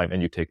same time,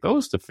 and you take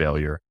those to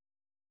failure,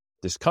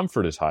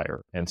 discomfort is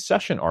higher and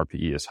session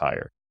RPE is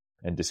higher.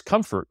 And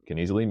discomfort can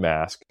easily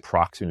mask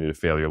proximity to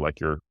failure, like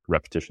your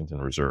repetitions in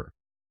reserve.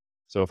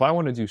 So if I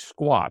want to do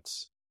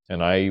squats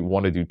and I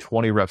want to do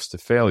 20 reps to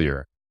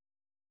failure,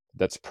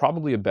 that's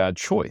probably a bad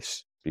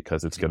choice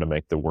because it's going to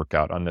make the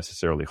workout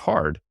unnecessarily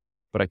hard.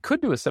 But I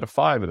could do a set of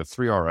 5 at a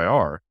 3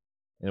 RIR.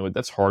 And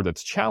that's hard,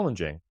 that's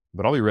challenging,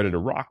 but I'll be ready to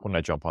rock when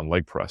I jump on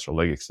leg press or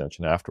leg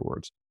extension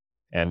afterwards.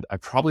 And I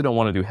probably don't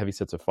want to do heavy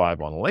sets of 5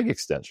 on leg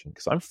extension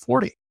because I'm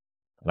 40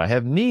 and I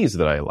have knees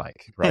that I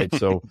like, right?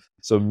 So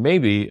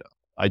maybe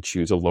I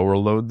choose a lower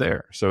load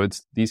there. So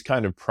it's these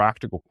kind of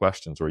practical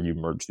questions where you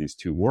merge these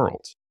two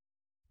worlds.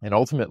 And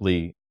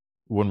ultimately,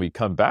 when we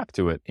come back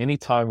to it,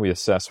 anytime we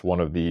assess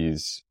one of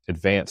these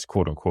advanced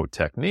quote unquote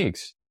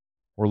techniques,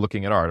 we're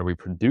looking at, all right, are we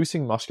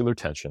producing muscular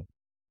tension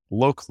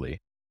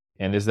locally?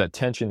 And is that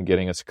tension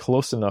getting us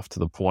close enough to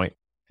the point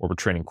where we're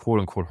training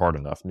quote unquote hard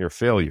enough near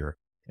failure?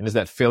 And is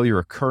that failure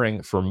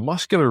occurring for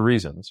muscular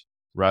reasons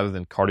rather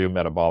than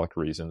cardiometabolic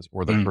reasons,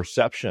 or the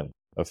perception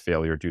of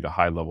failure due to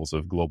high levels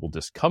of global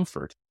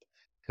discomfort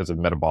because of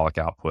metabolic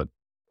output,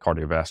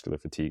 cardiovascular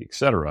fatigue,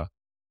 etc.?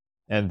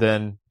 And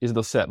then is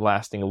the set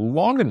lasting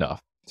long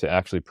enough to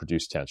actually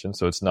produce tension?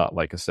 So it's not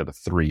like a set of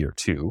 3 or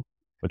 2,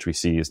 which we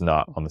see is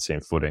not on the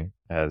same footing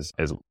as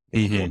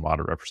more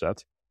moderate rep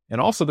sets. And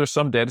also there's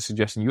some data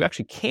suggesting you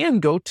actually can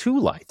go too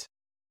light.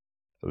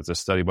 So there's a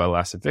study by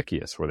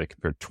Lasavicius where they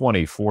compared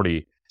 20,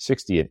 40,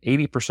 60, and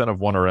 80% of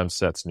 1RM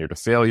sets near to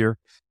failure.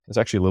 There's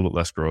actually a little bit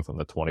less growth on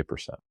the 20%.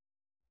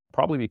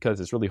 Probably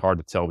because it's really hard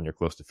to tell when you're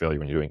close to failure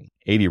when you're doing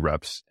 80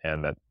 reps,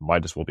 and that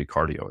might as well be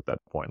cardio at that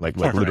point, like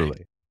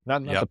literally.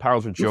 Not the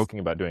powers are joking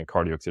about doing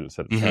cardio at a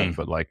set of 10,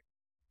 but like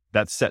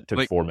that set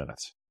took 4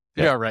 minutes.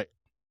 Yeah, right.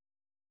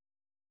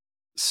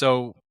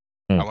 So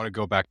I want to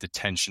go back to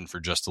tension for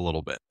just a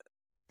little bit.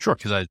 Sure.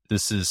 Because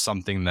this is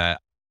something that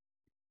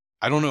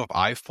I don't know if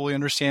I fully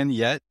understand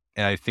yet.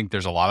 And I think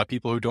there's a lot of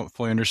people who don't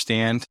fully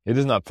understand. It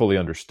is not fully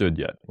understood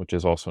yet, which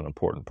is also an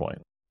important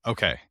point.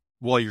 Okay.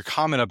 Well, your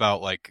comment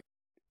about like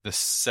the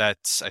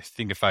sets, I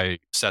think if I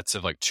sets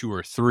of like 2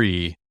 or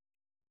 3,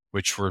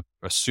 which I'm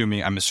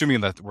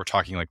assuming that we're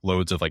talking like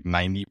loads of like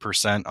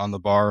 90% on the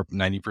bar,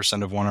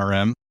 90% of 1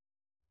 RM.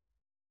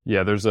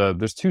 Yeah,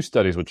 there's two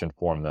studies which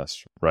inform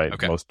this, right?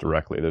 Okay. Most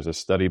directly. There's a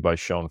study by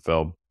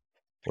Schoenfeld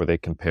where they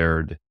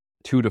compared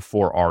 2 to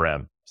 4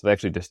 RM. So they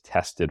actually just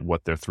tested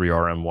what their 3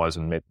 RM was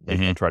and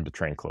tried to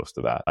train close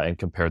to that and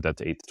compared that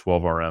to 8 to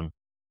 12 RM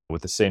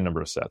with the same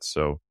number of sets.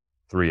 So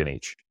 3 in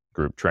each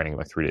group, training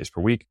like 3 days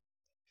per week.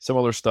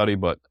 Similar study,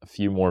 but a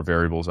few more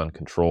variables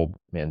uncontrolled.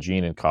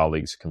 Mangine and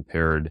colleagues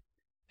compared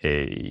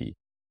a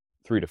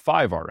 3 to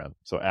 5 RM,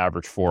 so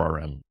average 4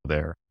 RM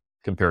there,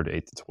 compared to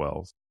 8 to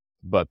 12.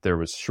 But there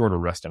was shorter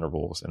rest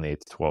intervals in the 8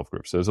 to 12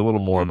 group. So there's a little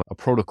more of a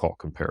protocol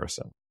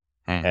comparison.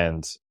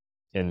 And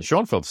in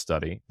Schoenfeld's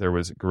study, there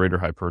was greater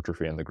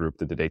hypertrophy in the group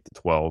that did 8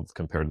 to 12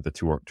 compared to the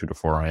 2 to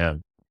 4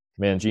 IM.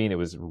 Mangine, it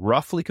was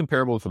roughly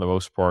comparable for the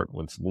most part,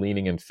 with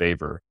leaning in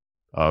favor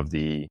of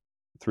the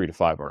 3 to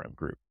 5 RM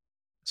group.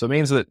 So it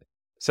means that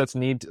sets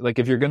need, like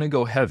if you're going to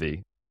go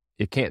heavy,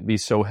 it can't be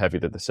so heavy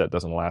that the set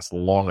doesn't last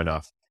long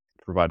enough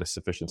to provide a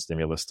sufficient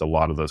stimulus to a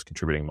lot of those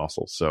contributing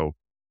muscles. So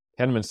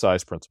Henneman's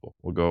size principle,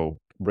 we'll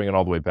bring it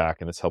all the way back,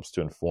 and this helps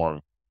to inform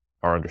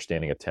our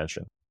understanding of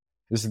tension.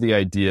 This is the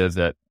idea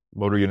that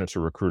motor units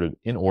are recruited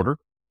in order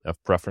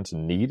of preference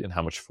and need and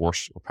how much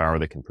force or power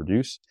they can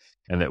produce,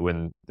 and that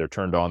when they're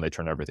turned on, they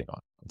turn everything on.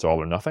 It's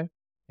all or nothing,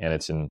 and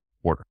it's in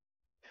order.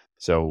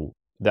 So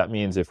that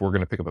means if we're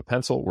going to pick up a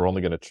pencil, we're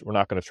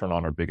not going to turn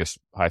on our biggest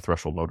high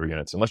threshold motor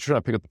units unless you're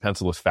trying to pick up the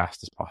pencil as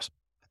fast as possible.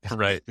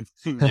 Right.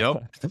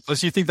 Yep.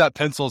 Unless you think that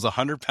pencil is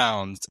 100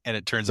 pounds and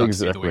it turns out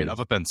to be the weight of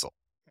a pencil.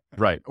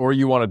 Right. Or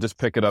you want to just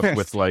pick it up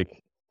with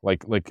like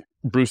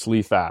Bruce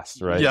Lee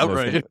fast, right? Yeah,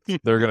 right.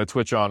 They're going to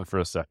twitch on for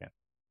a second.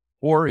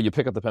 Or you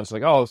pick up the pencil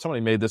like, oh,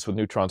 somebody made this with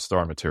neutron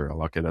star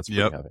material. Okay, that's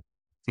pretty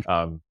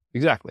heavy.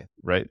 Exactly,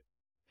 right?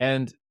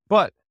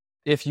 But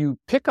if you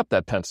pick up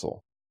that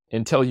pencil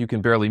until you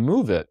can barely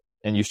move it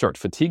and you start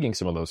fatiguing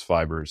some of those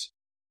fibers,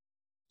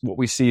 what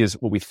we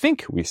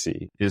think we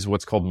see is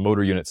what's called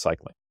motor unit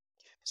cycling.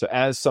 So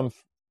as some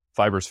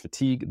fibers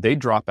fatigue, they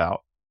drop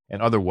out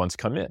and other ones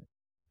come in.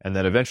 And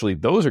then eventually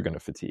those are going to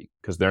fatigue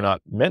because they're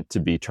not meant to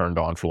be turned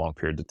on for long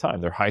periods of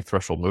time. They're high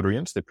threshold motor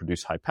units. They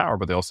produce high power,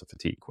 but they also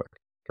fatigue quick,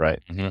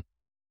 right? Mm-hmm.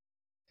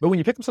 But when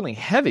you pick up something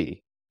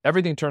heavy,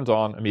 everything turns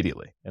on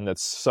immediately. And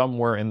that's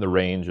somewhere in the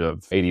range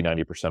of 80,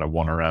 90% of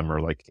 1 RM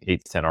or like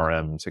 8 to 10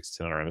 RM, 6 to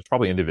 10 RM. It's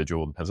probably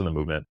individual, depends on the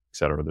movement, et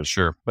cetera.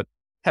 Sure. But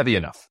heavy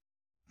enough,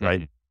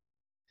 right? Mm-hmm.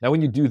 Now,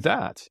 when you do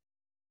that,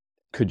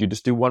 could you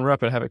just do 1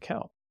 rep and have it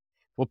count?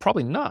 Well,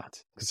 probably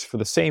not, because for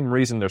the same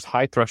reason there's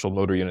high threshold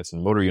motor units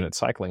and motor unit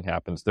cycling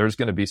happens, there's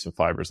going to be some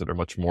fibers that are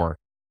much more,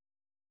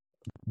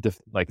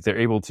 they're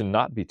able to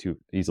not be too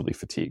easily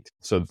fatigued.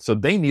 So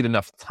they need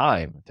enough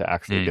time to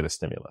actually get a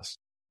stimulus.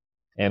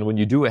 And when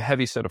you do a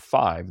heavy set of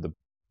 5, the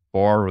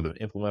bar or the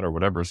implement or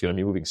whatever is going to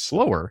be moving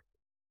slower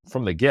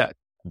from the get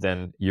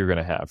than you're going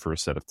to have for a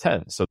set of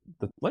 10. So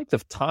the length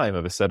of time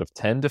of a set of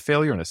 10 to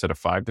failure and a set of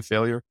 5 to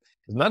failure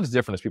is not as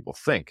different as people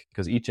think,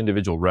 because each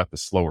individual rep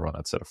is slower on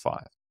that set of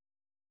 5.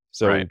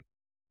 So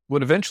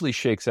what eventually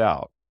shakes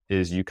out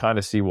is you kind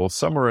of see, well,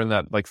 somewhere in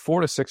that like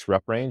 4 to 6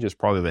 rep range is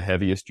probably the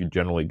heaviest you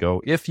generally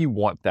go if you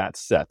want that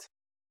set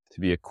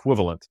to be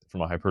equivalent from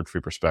a hypertrophy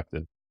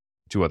perspective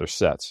to other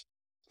sets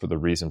for the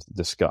reasons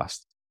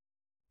discussed.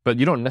 But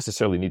you don't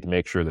necessarily need to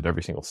make sure that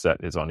every single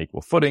set is on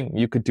equal footing.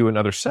 You could do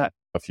another set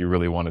if you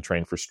really want to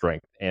train for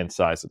strength and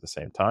size at the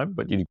same time,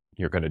 but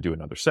you're going to do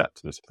another set.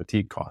 So there's a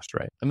fatigue cost,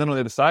 right? And then on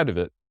the other side of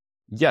it,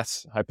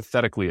 yes,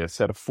 hypothetically, a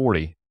set of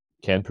 40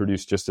 can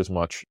produce just as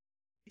much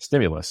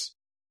stimulus.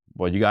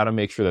 Well, you got to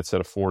make sure that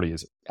set of 40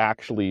 is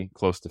actually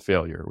close to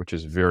failure, which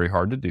is very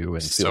hard to do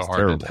and feels hard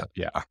terrible.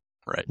 Yeah.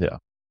 Right. Yeah.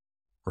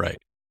 Right.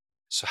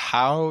 So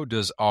how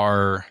does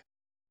our,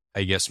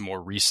 I guess,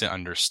 more recent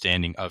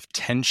understanding of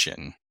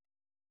tension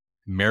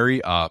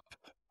marry up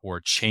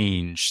or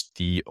change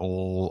the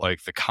old,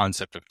 like the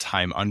concept of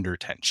time under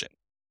tension?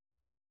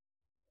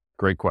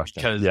 Great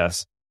question. Because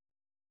yes,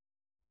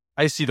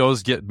 I see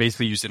those get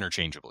basically used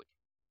interchangeably,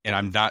 and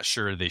I'm not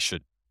sure they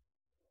should.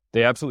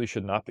 They absolutely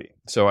should not be.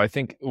 So I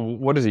think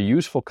what is a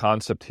useful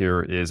concept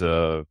here is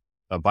a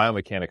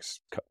biomechanics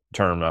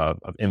term of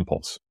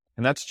impulse.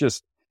 And that's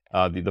just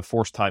the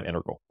force time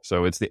integral.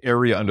 So it's the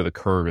area under the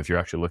curve if you're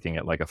actually looking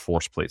at like a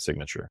force plate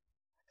signature.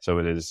 So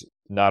it is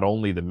not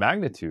only the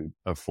magnitude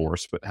of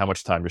force, but how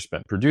much time you're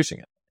spent producing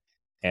it.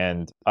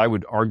 And I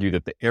would argue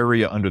that the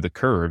area under the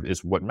curve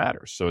is what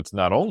matters. So it's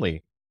not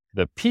only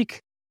the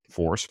peak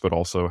force, but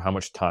also how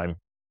much time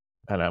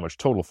and how much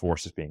total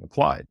force is being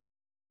applied.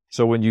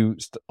 So when you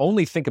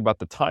only think about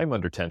the time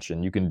under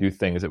tension, you can do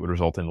things that would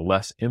result in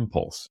less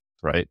impulse,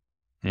 right?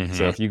 Mm-hmm.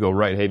 So if you go,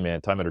 right, hey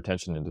man, time under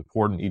tension is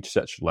important. Each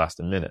set should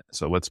last a minute.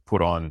 So let's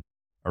put on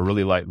a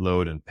really light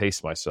load and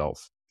pace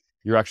myself.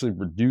 You're actually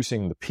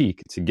reducing the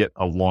peak to get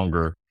a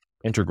longer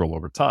integral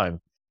over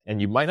time.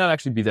 And you might not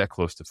actually be that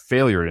close to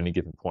failure at any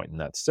given point in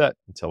that set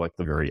until like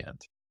the very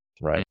end,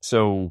 right? Mm-hmm.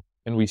 So,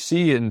 and we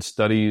see in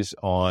studies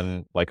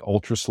on like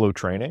ultra slow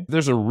training,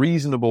 there's a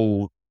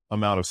reasonable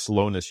amount of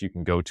slowness you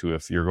can go to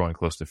if you're going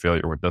close to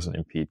failure where it doesn't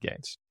impede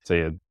gains.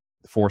 Say a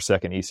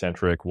 4-second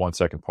eccentric,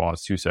 1-second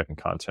pause, 2-second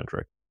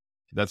concentric.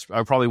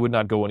 I probably would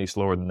not go any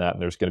slower than that.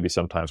 And there's going to be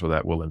some times where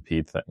that will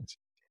impede things.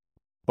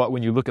 But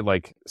when you look at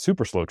like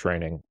super slow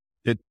training,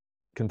 it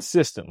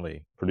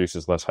consistently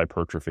produces less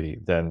hypertrophy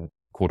than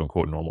quote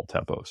unquote normal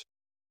tempos.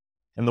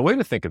 And the way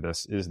to think of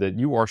this is that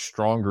you are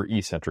stronger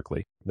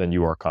eccentrically than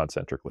you are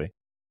concentrically.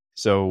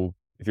 So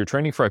if you're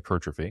training for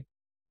hypertrophy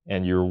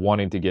and you're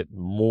wanting to get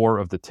more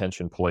of the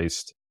tension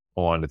placed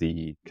on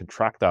the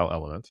contractile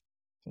element,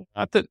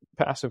 not that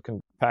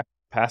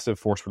passive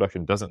force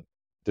production doesn't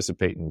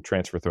dissipate and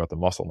transfer throughout the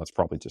muscle, and that's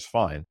probably just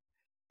fine.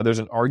 But there's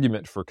an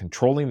argument for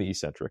controlling the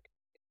eccentric.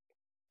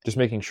 Just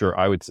making sure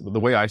the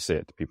way I say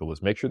it to people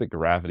is make sure that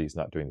gravity is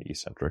not doing the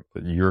eccentric,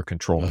 that you're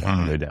controlling it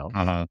on the way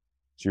down.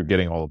 So you're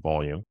getting all the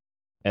volume.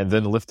 And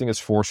then lifting as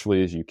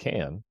forcefully as you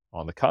can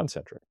on the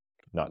concentric,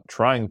 not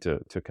trying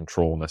to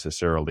control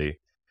necessarily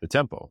the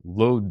tempo.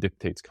 Load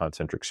dictates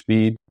concentric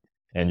speed,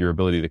 and your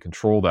ability to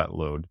control that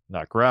load,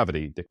 not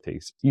gravity,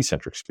 dictates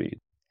eccentric speed.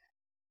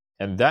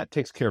 And that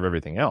takes care of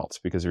everything else,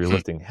 because if you're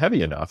lifting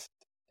heavy enough,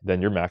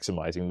 then you're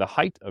maximizing the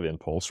height of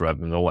impulse rather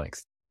than the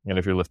length. And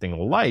if you're lifting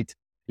light,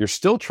 you're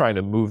still trying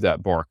to move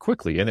that bar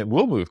quickly, and it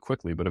will move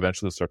quickly, but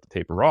eventually it'll start to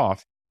taper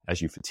off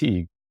as you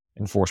fatigue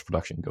and force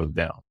production goes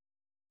down.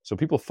 So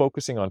people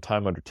focusing on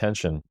time under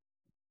tension,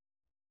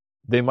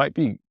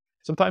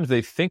 sometimes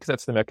they think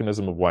that's the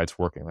mechanism of why it's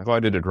working. Like, oh,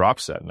 I did a drop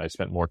set and I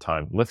spent more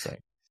time lifting.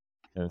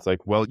 And it's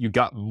like, well, you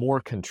got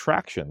more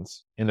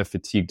contractions in a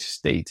fatigued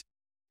state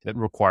that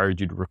required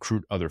you to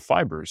recruit other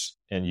fibers,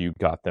 and you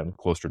got them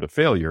closer to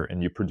failure,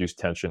 and you produced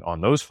tension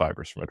on those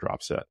fibers from a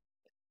drop set.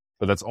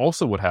 But that's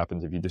also what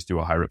happens if you just do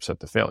a high rep set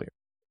to failure.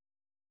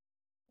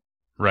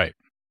 Right.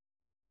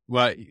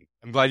 Well,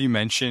 I'm glad you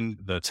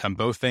mentioned the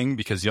tempo thing,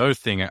 because the other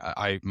thing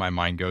my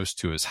mind goes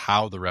to is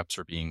how the reps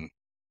are being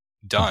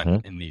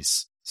done in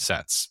these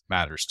sets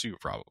matters too,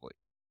 probably.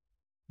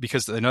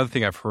 Because another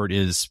thing I've heard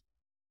is,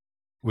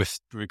 with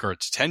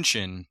regard to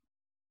tension,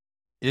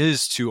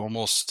 is to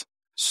almost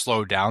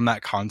slow down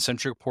that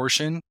concentric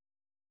portion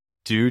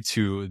due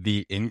to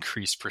the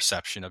increased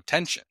perception of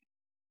tension.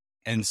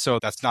 And so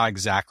that's not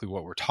exactly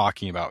what we're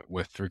talking about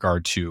with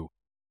regard to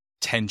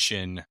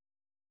tension,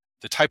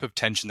 the type of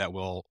tension that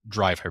will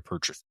drive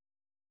hypertrophy.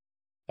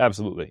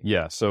 Absolutely.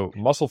 Yeah. So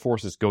muscle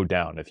forces go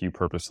down if you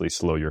purposely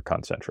slow your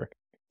concentric.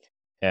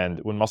 And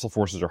when muscle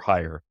forces are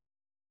higher,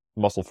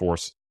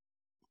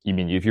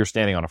 if you're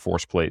standing on a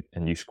force plate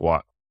and you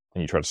squat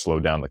and you try to slow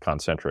down the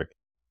concentric,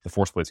 the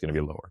force plate's going to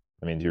be lower.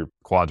 That means your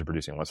quads are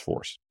producing less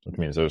force, which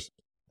means there's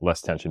less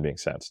tension being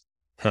sensed.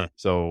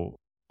 So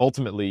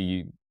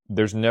ultimately,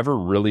 there's never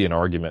really an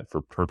argument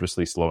for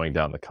purposely slowing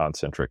down the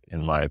concentric,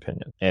 in my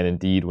opinion. And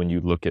indeed, when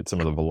you look at some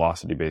of the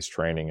velocity-based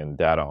training and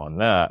data on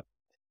that,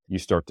 you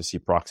start to see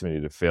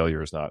proximity to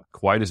failure is not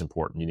quite as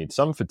important. You need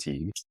some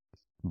fatigue,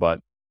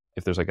 but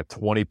if there's like a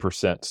 20%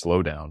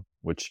 slowdown,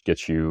 which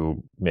gets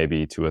you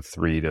maybe to a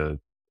 2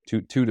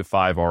 to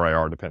 5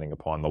 RIR, depending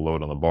upon the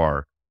load on the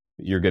bar,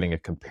 you're getting a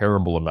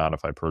comparable amount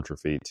of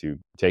hypertrophy to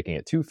taking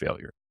it to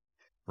failure.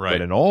 Right.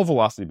 But in all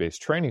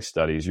velocity-based training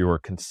studies, you are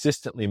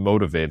consistently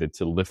motivated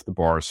to lift the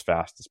bar as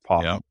fast as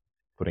possible,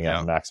 putting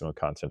out maximum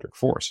concentric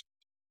force.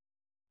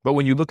 But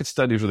when you look at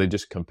studies where they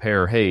just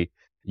compare, hey,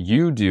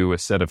 you do a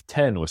set of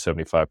 10 with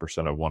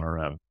 75% of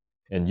 1RM,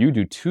 and you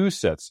do 2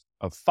 sets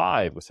of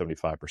 5 with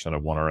 75%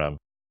 of 1RM,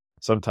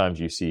 sometimes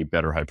you see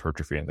better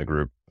hypertrophy in the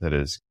group that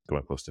is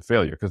going close to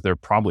failure, because they're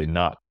probably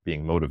not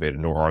being motivated,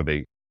 nor are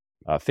they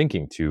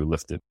thinking to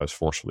lift it as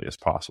forcefully as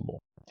possible.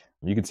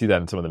 You can see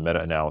that in some of the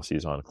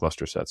meta-analyses on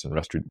cluster sets and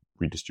rest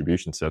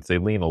redistribution sets. They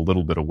lean a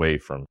little bit away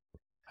from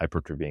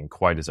hypertrophy being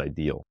quite as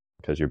ideal,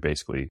 because you're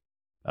basically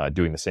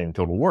doing the same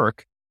total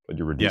work, but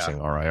you're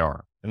reducing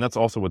RIR. And that's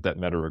also what that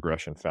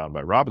meta-regression found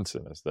by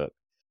Robinson, is that,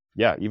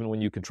 even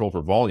when you control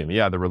for volume,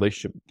 the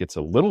relationship gets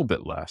a little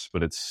bit less,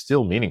 but it's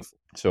still meaningful.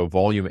 So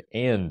volume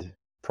and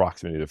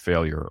proximity to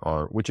failure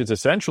which is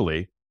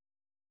essentially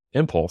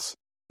impulse.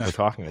 We're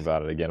talking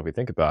about it again, if we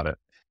think about it,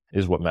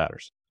 is what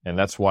matters. And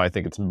that's why I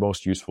think it's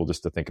most useful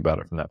just to think about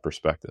it from that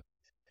perspective.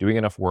 Doing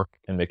enough work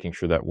and making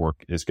sure that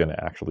work is going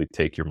to actually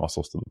take your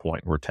muscles to the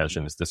point where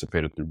tension is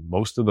dissipated through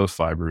most of those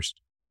fibers,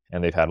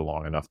 and they've had it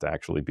long enough to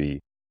actually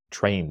be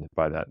trained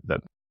by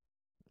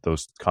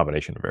those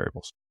combination of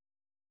variables.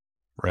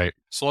 Right.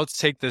 So let's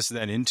take this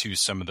then into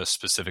some of the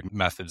specific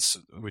methods,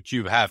 which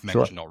you have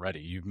mentioned already.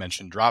 You've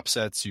mentioned drop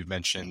sets, you've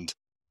mentioned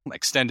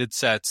extended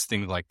sets,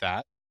 things like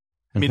that.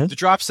 I mean, the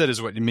drop set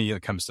is what immediately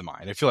comes to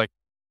mind. I feel like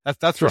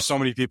that's where so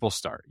many people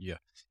start. You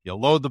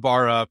load the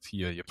bar up,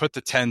 you put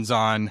the 10s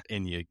on,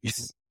 and you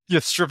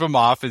strip them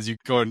off as you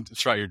go and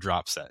try your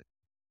drop set.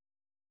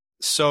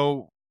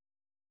 So,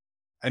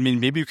 I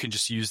mean, maybe you can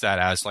just use that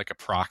as like a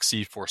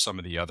proxy for some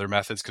of the other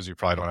methods, because we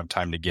probably don't have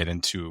time to get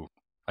into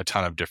a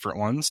ton of different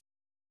ones.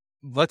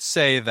 Let's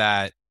say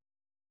that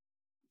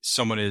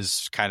someone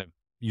is kind of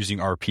using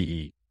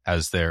RPE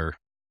as their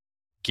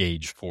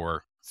gauge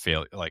for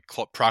failure, like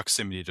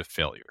proximity to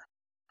failure.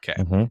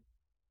 Okay.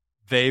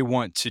 They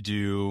want to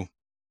do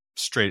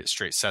straight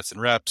sets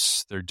and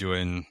reps. They're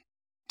doing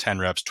 10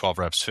 reps, 12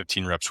 reps,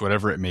 15 reps,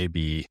 whatever it may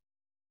be.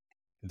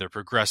 They're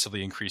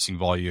progressively increasing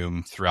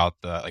volume throughout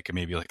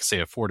maybe say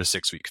a 4 to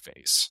 6 week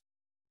phase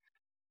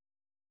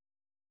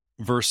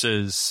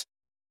versus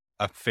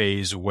a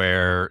phase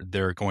where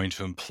they're going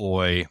to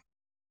employ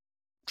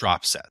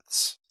drop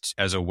sets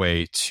as a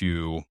way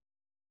to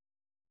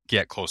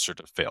get closer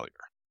to failure.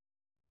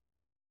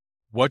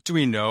 What do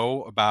we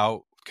know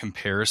about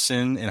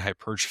comparison in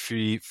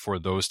hypertrophy for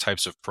those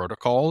types of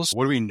protocols?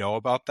 What do we know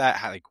about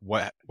that?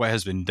 What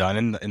has been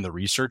done in the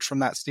research from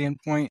that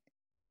standpoint?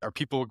 Are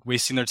people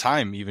wasting their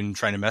time even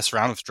trying to mess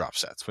around with drop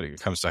sets when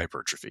it comes to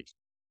hypertrophy?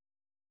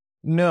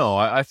 No,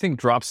 I think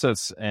drop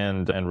sets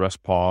and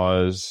rest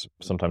pause,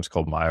 sometimes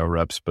called myo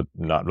reps, but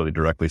not really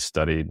directly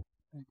studied.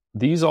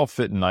 These all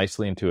fit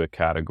nicely into a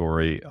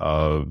category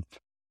of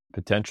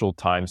potential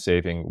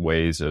time-saving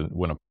ways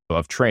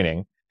of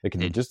training that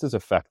can be just as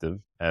effective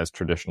as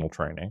traditional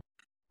training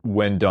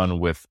when done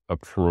with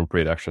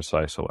appropriate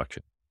exercise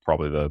selection.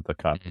 Probably the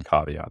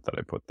caveat that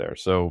I put there.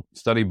 So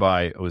study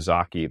by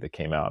Ozaki that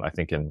came out, I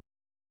think in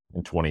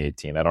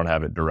 2018. I don't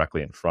have it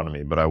directly in front of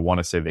me, but I want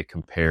to say they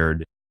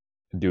compared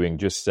doing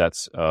just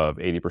sets of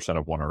 80%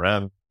 of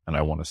 1RM, and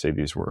I want to say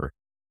these were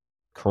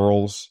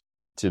curls,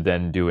 to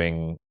then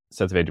doing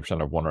sets of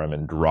 80% of 1RM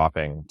and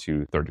dropping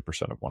to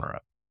 30% of 1RM.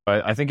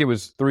 I think it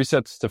was 3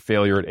 sets to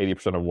failure at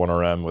 80% of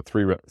 1RM with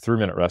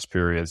 3-minute rest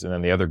periods, and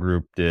then the other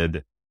group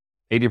did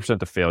 80%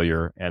 to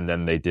failure, and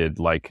then they did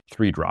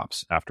 3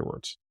 drops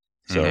afterwards.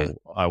 So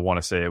I want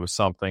to say it was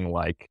something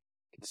like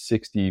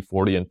 60,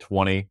 40, and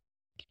 20,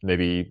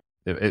 maybe,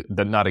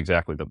 not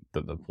exactly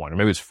the point, or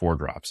maybe it's 4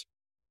 drops.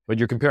 But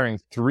you're comparing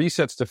 3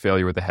 sets to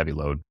failure with a heavy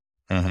load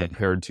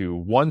compared to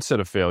 1 set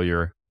of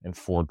failure and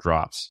 4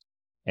 drops.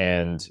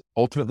 And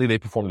ultimately, they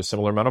performed a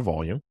similar amount of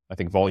volume, I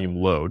think volume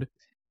load.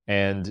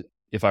 And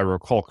if I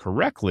recall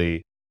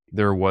correctly,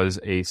 there was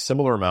a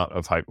similar amount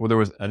of there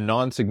was a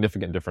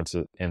non-significant difference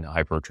in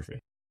hypertrophy.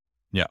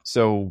 Yeah.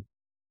 So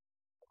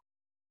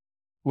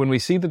when we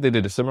see that they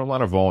did a similar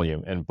amount of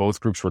volume and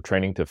both groups were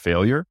training to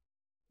failure,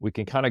 we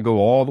can kind of go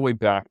all the way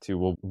back to,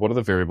 well, what are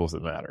the variables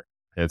that matter?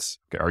 It's,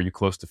 okay, are you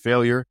close to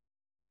failure?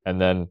 And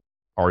then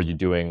are you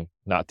doing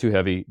not too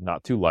heavy,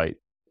 not too light?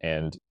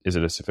 And is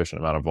it a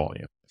sufficient amount of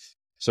volume?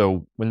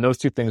 So when those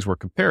two things were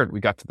compared, we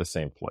got to the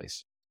same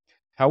place.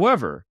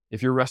 However,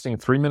 if you're resting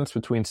 3 minutes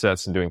between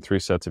sets and doing 3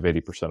 sets of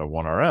 80% of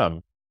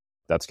 1RM,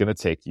 that's going to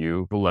take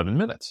you 11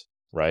 minutes,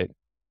 right?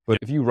 But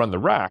if you run the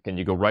rack and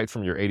you go right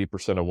from your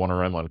 80% of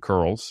 1RM on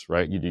curls,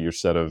 right? You do your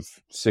set of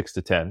 6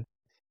 to 10,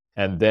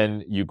 and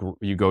then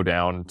you go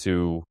down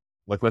to,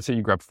 let's say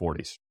you grab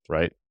 40s,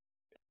 right?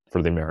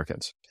 For the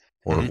Americans,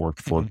 or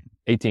for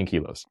 18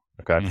 kilos,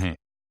 okay?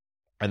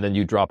 And then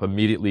you drop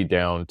immediately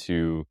down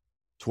to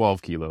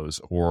 12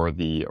 kilos or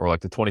the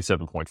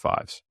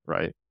 27.5s,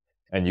 right?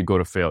 And you go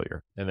to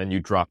failure, and then you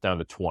drop down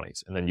to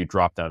 20s, and then you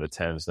drop down to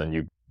 10s, then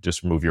you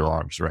just move your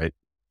arms, right?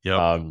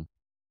 Yep.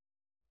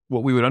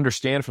 What we would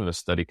understand from this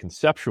study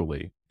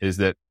conceptually is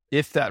that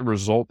if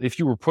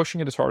you were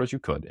pushing it as hard as you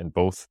could in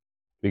both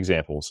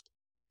examples,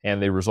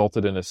 and they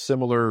resulted in a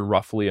similar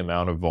roughly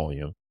amount of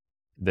volume,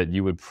 that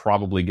you would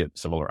probably get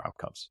similar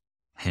outcomes.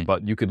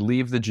 But you could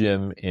leave the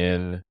gym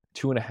in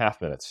 2.5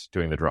 minutes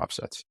doing the drop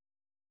sets.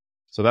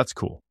 So that's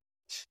cool.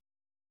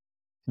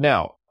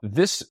 Now,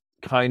 this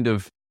kind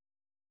of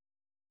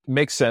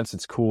makes sense.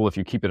 It's cool if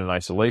you keep it in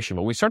isolation,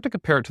 but we start to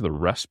compare it to the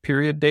rest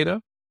period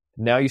data.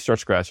 Now you start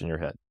scratching your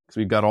head. So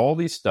we've got all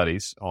these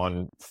studies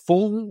on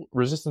full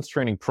resistance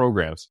training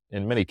programs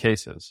in many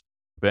cases,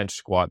 bench,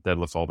 squat,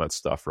 deadlifts, all that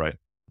stuff, right?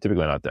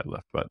 Typically not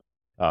deadlift, but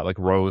like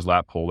rows,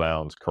 lat pull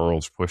downs,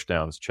 curls, push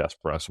downs,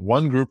 chest press.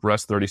 One group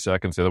rests 30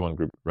 seconds, the other one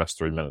group rests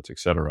 3 minutes,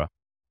 etc.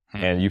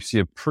 And you see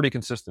a pretty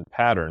consistent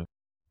pattern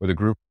where the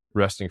group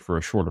resting for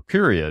a shorter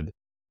period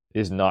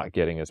is not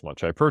getting as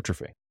much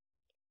hypertrophy.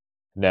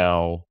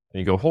 Now,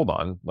 you go, hold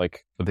on,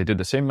 but they did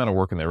the same amount of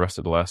work and they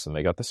rested less and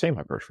they got the same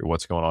hypertrophy.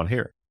 What's going on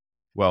here?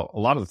 Well, a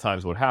lot of the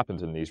times what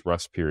happens in these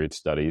rest period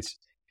studies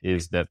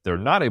is that they're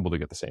not able to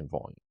get the same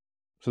volume.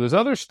 So there's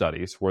other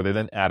studies where they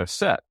then add a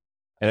set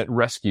and it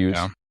rescues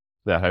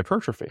that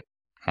hypertrophy,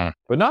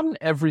 but not in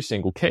every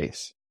single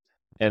case.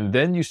 And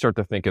then you start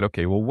to think,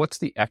 okay, well, what's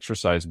the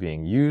exercise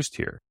being used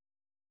here?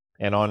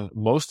 And on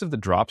most of the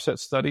drop set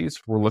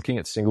studies, we're looking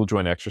at single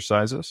joint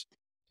exercises.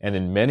 And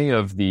in many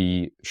of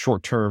the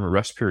short-term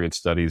rest period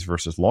studies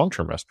versus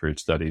long-term rest period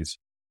studies,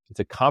 it's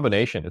a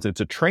combination. It's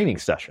a training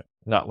session,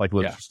 not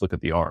let's just look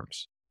at the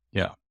arms.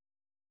 Yeah.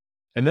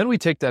 And then we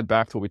take that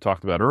back to what we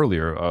talked about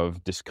earlier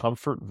of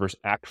discomfort versus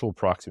actual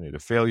proximity to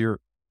failure,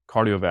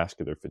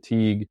 cardiovascular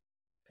fatigue,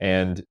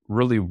 and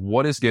really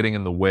what is getting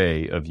in the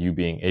way of you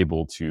being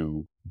able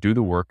to do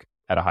the work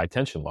at a high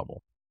tension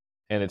level.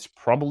 And it's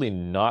probably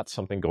not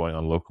something going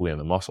on locally in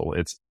the muscle.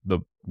 It's the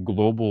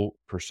global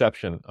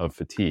perception of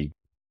fatigue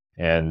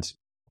and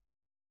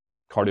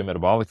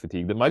cardiometabolic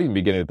fatigue that might even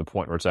be getting at the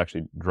point where it's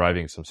actually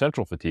driving some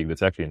central fatigue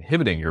that's actually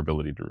inhibiting your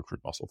ability to recruit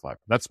muscle fiber.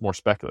 That's more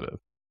speculative.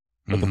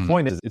 But the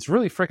point is, it's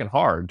really freaking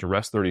hard to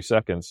rest 30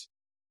 seconds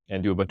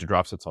and do a bunch of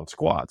drop sets on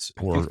squats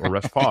or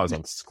rest pause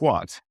on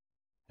squats.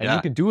 And you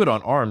Yeah. can do it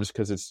on arms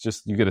because it's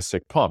just, you get a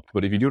sick pump.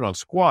 But if you do it on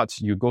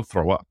squats, you go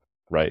throw up,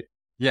 right?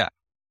 Yeah.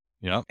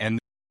 And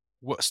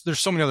there's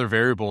so many other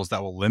variables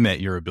that will limit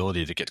your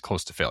ability to get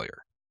close to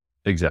failure.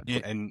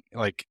 Exactly. And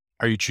like,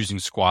 are you choosing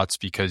squats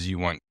because you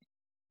want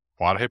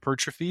quad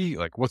hypertrophy?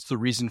 Like, what's the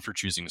reason for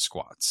choosing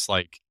squats?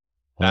 Like,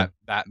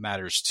 that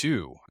matters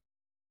too.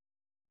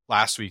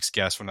 Last week's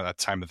guest, when at that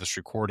time of this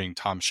recording,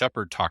 Tom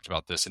Shepard talked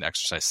about this in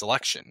exercise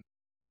selection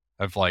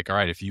of like, all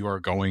right, if you are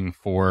going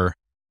for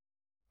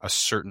a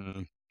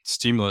certain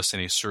stimulus in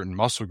a certain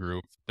muscle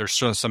group, there's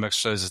some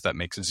exercises that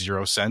makes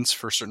 0 sense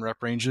for certain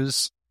rep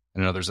ranges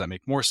and others that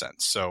make more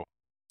sense. So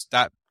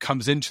that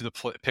comes into the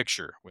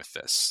picture with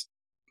this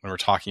when we're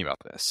talking about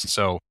this.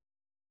 So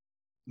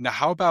now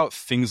how about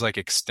things like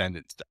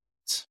extended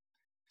sets?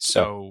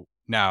 So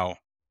now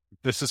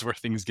this is where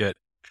things get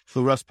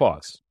So rest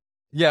pause.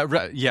 Yeah,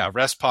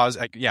 rest pause.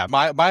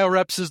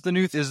 Myoreps is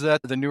is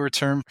that the newer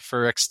term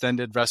for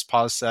extended rest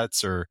pause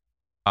sets? Or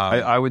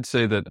I would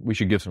say that we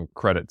should give some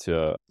credit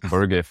to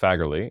Børge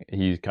Fagerli.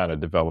 He kind of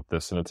developed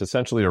this, and it's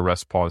essentially a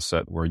rest pause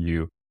set where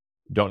you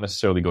don't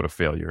necessarily go to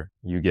failure.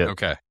 You get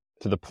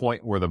to the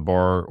point where the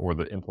bar or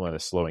the implement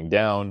is slowing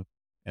down,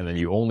 and then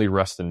you only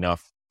rest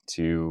enough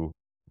to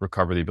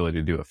recover the ability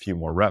to do a few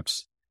more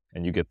reps,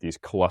 and you get these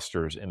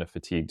clusters in a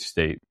fatigued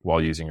state while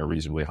using a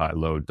reasonably high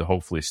load to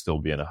hopefully still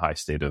be in a high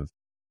state of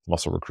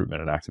muscle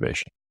recruitment and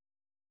activation.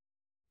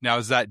 Now,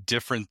 is that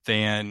different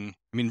than,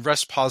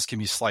 rest pause can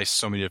be sliced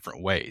so many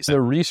different ways.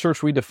 The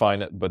research, we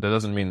define it, but that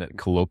doesn't mean that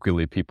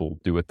colloquially people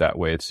do it that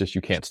way. It's just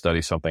you can't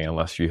study something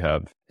unless you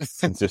have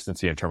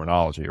consistency in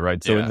terminology,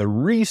 right? So in the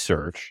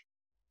research,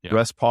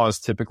 rest pause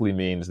typically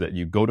means that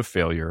you go to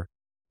failure,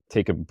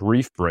 take a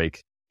brief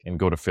break, and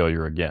go to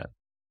failure again.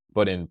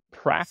 But in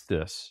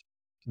practice,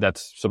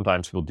 that's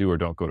sometimes people do or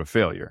don't go to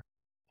failure.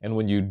 And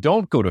when you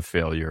don't go to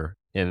failure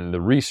in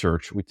the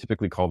research, we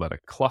typically call that a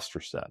cluster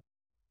set.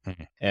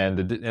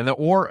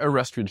 Or a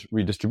rest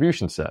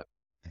redistribution set.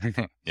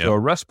 So a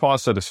rest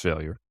pause set is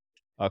failure.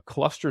 A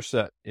cluster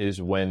set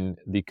is when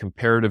the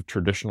comparative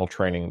traditional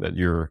training that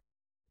you're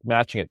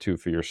matching it to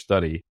for your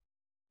study,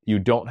 you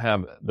don't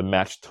have the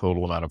matched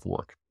total amount of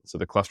work. So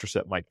the cluster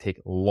set might take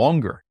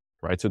longer,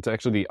 right? So it's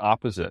actually the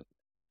opposite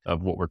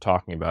of what we're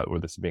talking about, where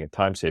this being a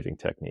time-saving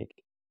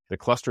technique. The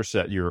cluster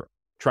set, you're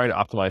trying to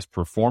optimize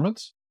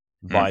performance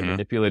by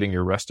manipulating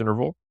your rest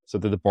interval so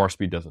that the bar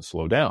speed doesn't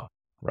slow down,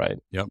 right?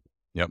 Yep.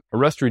 A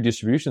rest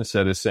redistribution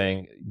set is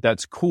saying,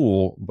 that's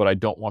cool, but I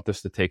don't want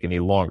this to take any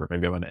longer.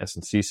 Maybe I'm in an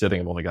S&C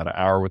setting. I've only got an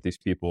hour with these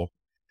people,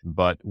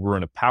 but we're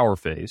in a power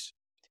phase.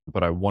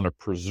 But I want to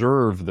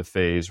preserve the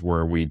phase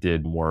where we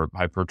did more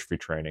hypertrophy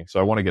training.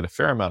 So I want to get a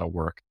fair amount of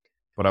work,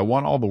 but I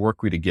want all the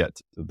work we get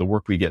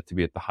to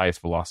be at the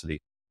highest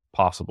velocity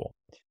possible.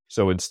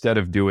 So instead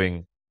of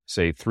doing,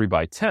 say,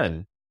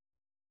 3x10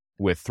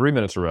 with 3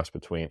 minutes of rest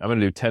between, I'm going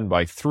to do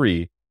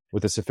 10x3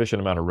 with a sufficient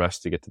amount of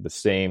rest to get to the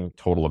same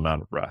total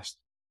amount of rest.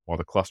 While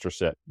the cluster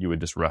set, you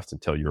would just rest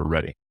until you're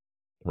ready,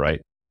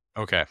 right?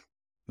 Okay.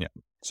 Yeah.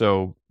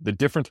 So the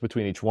difference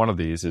between each one of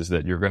these is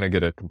that you're going to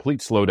get a complete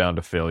slowdown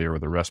to failure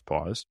with a rest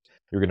pause.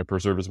 You're going to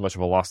preserve as much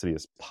velocity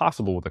as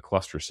possible with a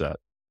cluster set.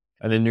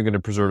 And then you're going to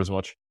preserve as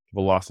much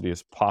velocity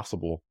as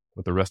possible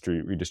with the rest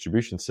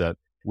redistribution set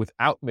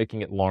without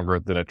making it longer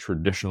than a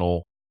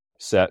traditional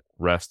set,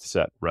 rest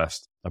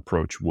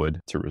approach would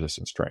to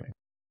resistance training.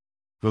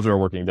 Those are our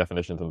working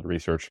definitions in the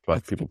research,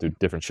 but people do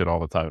different shit all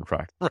the time in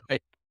practice.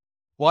 Right.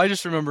 Well, I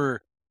just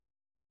remember,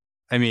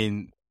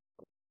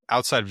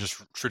 outside of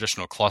just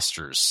traditional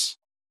clusters,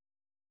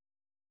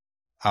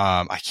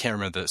 I can't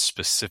remember the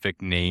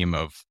specific name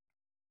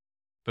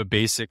but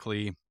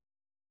basically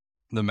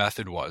the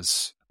method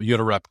was you had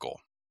a rep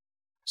goal.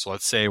 So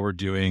let's say we're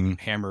doing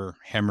hammer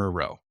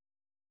row,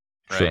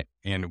 right? Sure.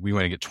 And we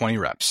want to get 20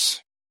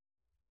 reps.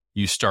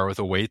 You start with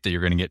a weight that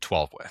you're going to get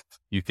 12 with.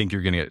 You think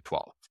you're going to get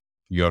 12.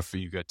 You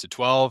get to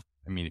 12.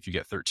 If you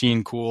get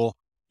 13, cool.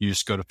 You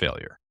just go to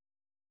failure.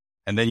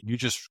 And then you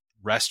just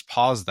rest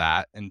pause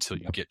that until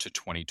you get to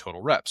 20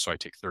 total reps. So I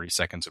take 30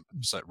 seconds of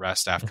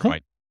rest after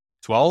my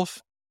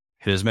 12,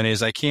 hit as many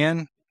as I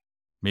can.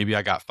 Maybe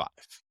I got 5.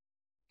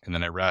 And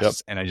then I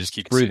rest and I just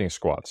keep breathing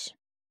squats.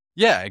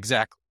 Yeah,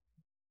 exactly.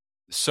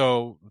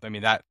 So,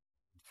 that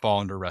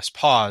fall under rest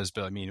pause.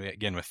 But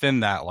again,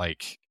 within that,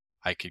 like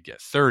I could get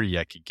 30,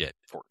 I could get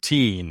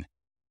 14,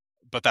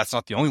 but that's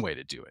not the only way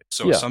to do it.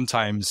 So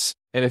sometimes.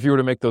 And if you were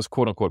to make those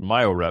quote unquote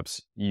myo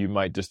reps, you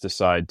might just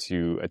decide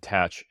to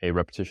attach a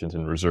repetitions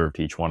in reserve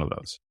to each one of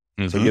those.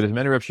 So you get as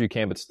many reps as you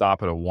can, but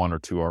stop at a 1 or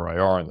 2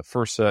 RIR in the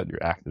first set,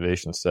 your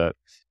activation set.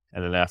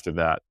 And then after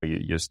that,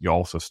 you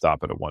also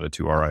stop at a 1 to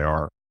 2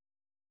 RIR.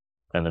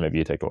 And then maybe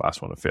you take the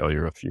last one to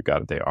failure if you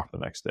got a day off the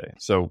next day.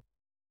 So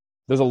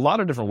there's a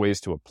lot of different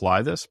ways to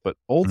apply this, but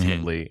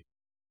ultimately,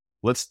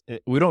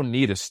 we don't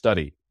need a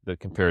study that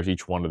compares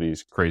each one of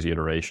these crazy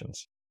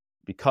iterations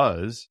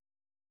because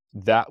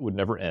that would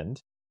never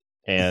end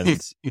and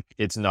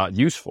it's not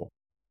useful,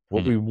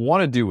 What we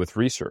want to do with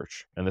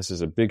research, and this is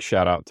a big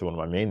shout out to one of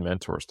my main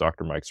mentors,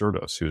 Dr. Mike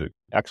Zerdos, who's an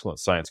excellent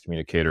science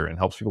communicator and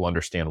helps people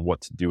understand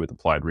what to do with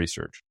applied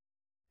research.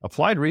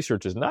 Applied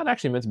research is not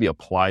actually meant to be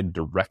applied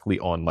directly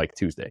on like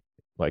Tuesday.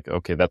 Like,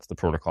 okay, that's the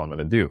protocol I'm going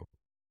to do.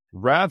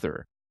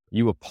 Rather,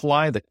 you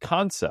apply the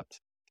concept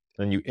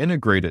and you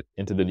integrate it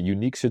into the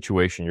unique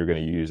situation you're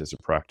going to use as a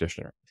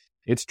practitioner.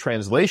 It's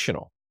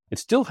translational. It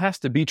still has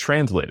to be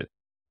translated.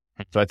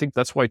 So I think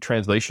that's why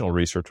translational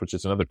research, which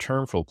is another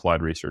term for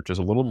applied research, is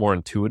a little more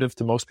intuitive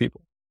to most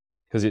people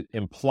because it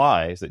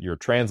implies that you're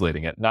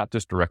translating it, not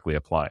just directly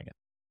applying it.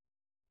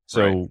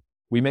 So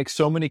we make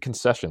so many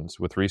concessions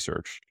with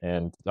research.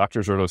 And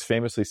Dr. Zerdos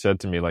famously said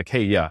to me, like,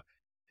 hey, yeah,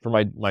 for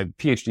my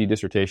PhD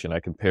dissertation,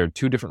 I compared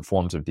two different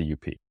forms of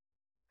DUP,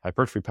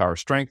 hypertrophy power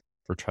strength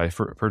for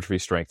hypertrophy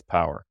strength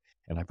power.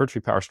 And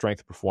hypertrophy power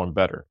strength performed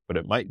better, but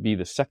it might be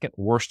the second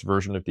worst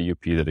version of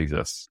DUP that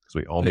exists because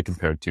we only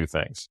compared two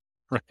things.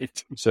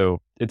 Right. So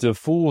it's a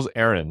fool's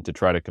errand to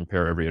try to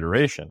compare every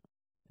iteration.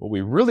 What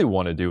we really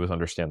want to do is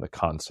understand the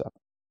concept.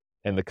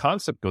 And the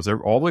concept goes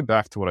all the way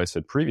back to what I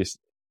said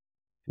previously,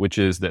 which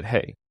is that,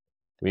 hey,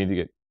 we need to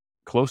get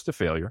close to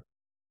failure.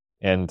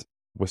 And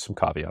with some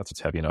caveats,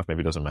 it's heavy enough,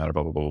 maybe it doesn't matter,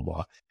 blah, blah, blah, blah,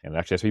 blah. And it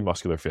actually has to be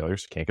muscular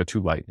failures. It can't go too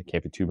light. It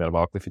can't be too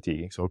metabolically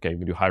fatiguing. So, okay, you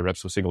can do high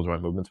reps with single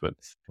joint movements, but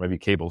maybe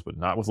cables, but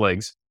not with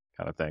legs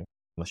kind of thing,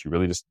 unless you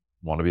really just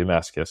want to be a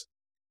masochist.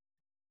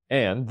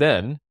 And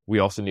then we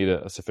also need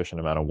a sufficient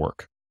amount of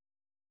work.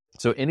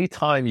 So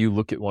anytime you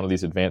look at one of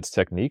these advanced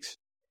techniques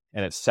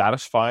and it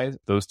satisfies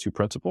those two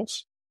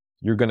principles,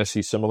 you're going to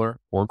see similar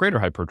or greater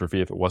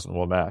hypertrophy if it wasn't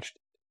well matched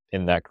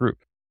in that group.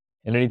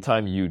 And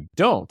anytime you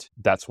don't,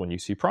 that's when you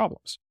see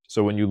problems.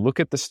 So when you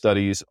look at the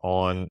studies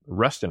on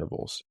rest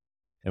intervals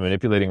and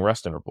manipulating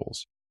rest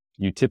intervals,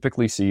 you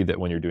typically see that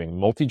when you're doing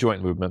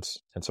multi-joint movements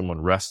and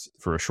someone rests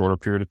for a shorter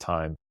period of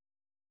time,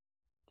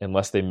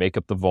 unless they make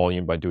up the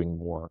volume by doing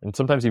more. And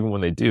sometimes even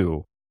when they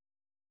do,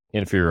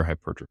 inferior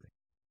hypertrophy.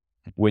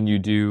 When you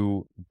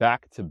do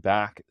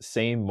back-to-back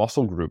same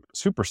muscle group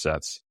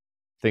supersets,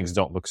 things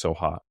don't look so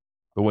hot.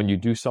 But when you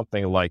do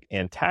something like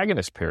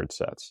antagonist paired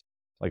sets,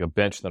 like a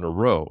bench then a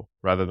row,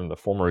 rather than the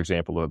former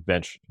example of a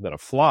bench then a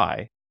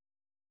fly,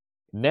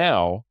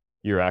 now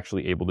you're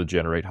actually able to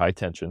generate high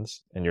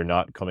tensions and you're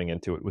not coming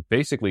into it with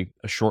basically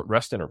a short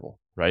rest interval,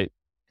 right?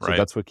 So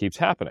that's what keeps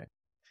happening.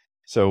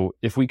 So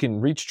if we can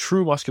reach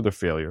true muscular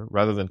failure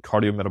rather than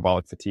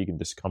cardiometabolic fatigue and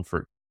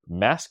discomfort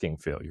masking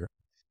failure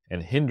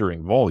and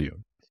hindering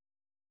volume,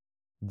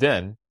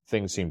 then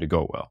things seem to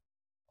go well.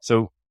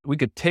 So we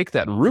could take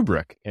that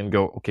rubric and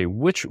go, okay,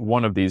 which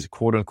one of these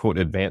quote unquote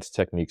advanced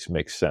techniques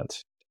makes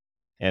sense?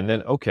 And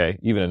then, okay,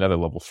 even another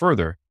level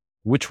further,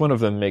 which one of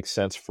them makes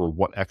sense for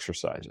what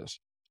exercises?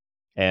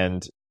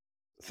 And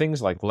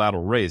things like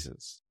lateral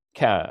raises,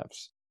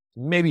 calves,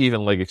 maybe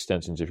even leg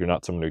extensions if you're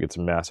not someone who gets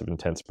a massive,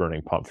 intense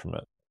burning pump from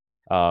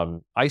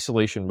it.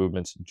 Isolation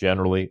movements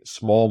generally,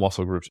 small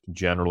muscle groups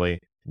generally,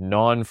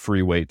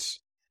 non-free weights,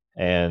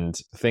 and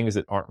things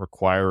that aren't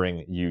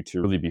requiring you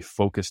to really be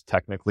focused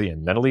technically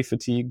and mentally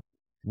fatigued,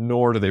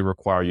 nor do they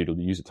require you to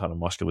use a ton of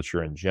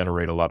musculature and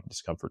generate a lot of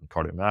discomfort and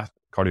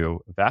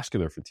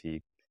cardiovascular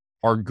fatigue,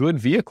 are good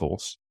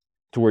vehicles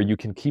to where you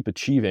can keep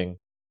achieving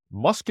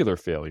muscular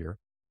failure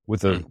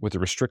with a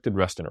restricted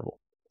rest interval,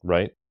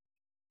 right?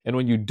 And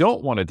when you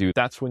don't want to do,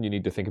 that's when you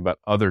need to think about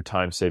other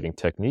time-saving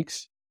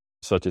techniques,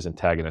 such as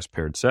antagonist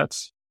paired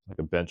sets, like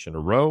a bench and a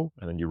row,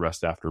 and then you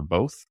rest after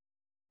both,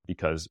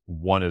 because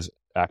one is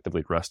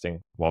actively resting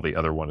while the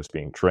other one is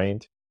being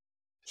trained.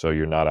 So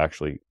you're not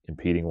actually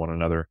impeding one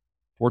another.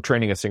 Or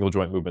training a single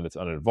joint movement that's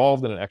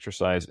uninvolved in an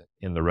exercise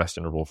in the rest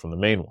interval from the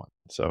main one.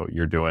 So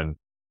you're doing,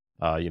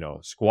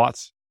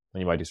 squats,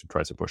 and you might do some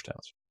tricep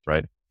pushdowns,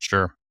 right?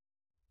 Sure.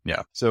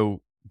 Yeah.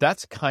 So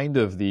that's kind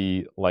of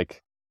the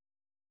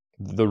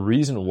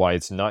reason why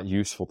it's not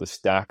useful to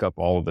stack up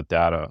all of the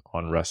data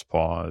on rest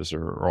pause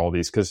or all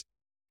these, because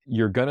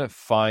you're going to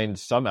find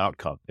some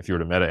outcome if you were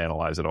to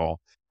meta-analyze it all,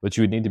 but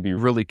you would need to be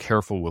really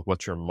careful with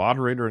what your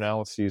moderator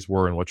analyses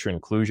were and what your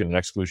inclusion and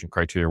exclusion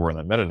criteria were in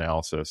that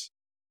meta-analysis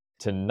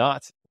to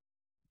not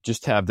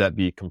just have that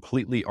be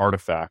completely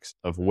artifacts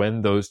of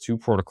when those two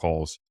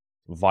protocols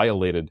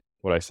violated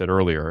what I said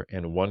earlier,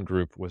 and one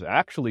group was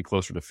actually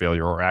closer to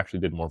failure or actually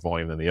did more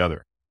volume than the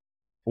other,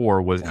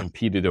 or was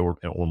impeded or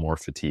more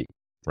fatigued,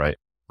 right?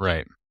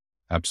 Right.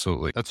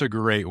 Absolutely. That's a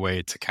great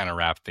way to kind of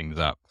wrap things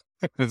up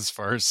as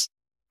far as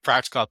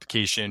practical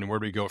application. Where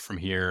do we go from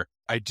here?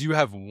 I do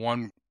have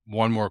one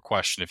more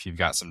question if you've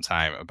got some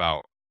time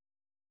about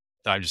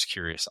that I'm just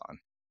curious on.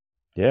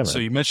 Yeah, man. So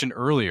you mentioned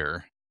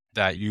earlier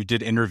that you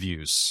did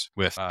interviews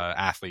with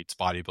athletes,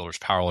 bodybuilders,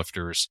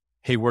 powerlifters.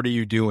 Hey, what are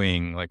you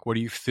doing? Like, what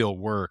do you feel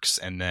works?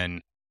 And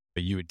then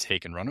you would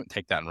take that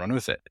and run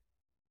with it.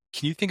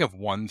 Can you think of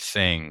one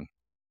thing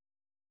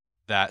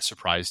that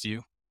surprised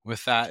you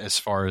with that, as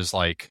far as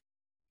like,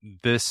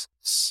 this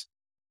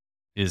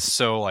is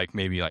so like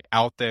maybe like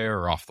out there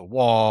or off the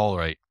wall,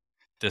 right?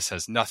 This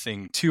has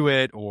nothing to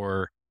it,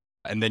 or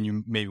and then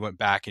you maybe went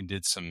back and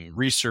did some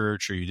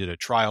research or you did a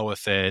trial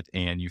with it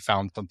and you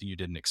found something you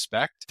didn't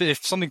expect.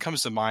 If something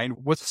comes to mind,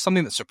 what's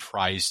something that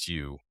surprised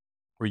you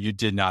or you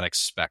did not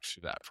expect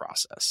through that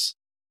process?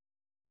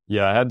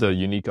 Yeah, I had the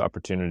unique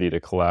opportunity to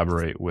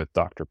collaborate with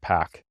Dr.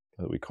 Pack,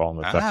 that we call him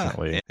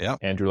affectionately, Yeah.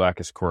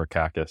 Androulakis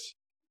Korakakis.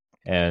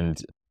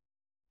 And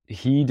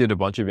he did a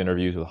bunch of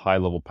interviews with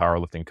high-level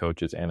powerlifting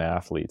coaches and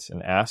athletes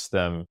and asked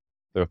them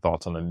their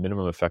thoughts on the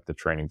minimum effective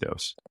training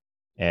dose.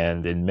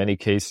 And in many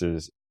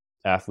cases,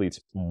 athletes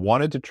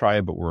wanted to try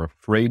it, but were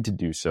afraid to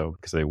do so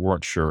because they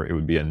weren't sure it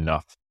would be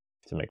enough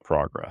to make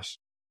progress.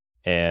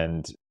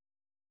 And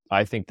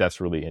I think that's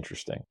really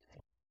interesting.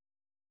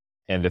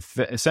 And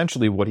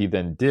essentially what he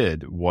then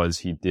did was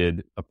he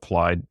did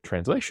applied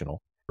translational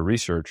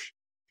research,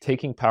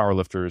 taking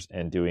powerlifters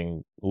and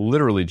doing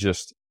literally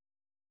just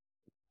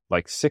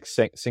like 6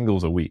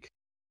 singles a week,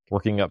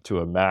 working up to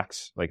a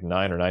max like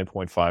 9 or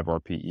 9.5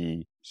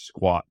 RPE,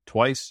 squat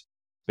twice,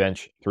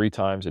 bench 3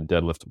 times, and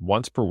deadlift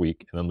once per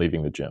week, and then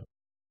leaving the gym.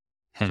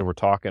 So we're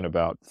talking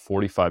about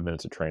 45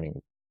 minutes of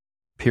training,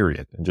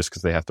 period. And just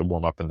because they have to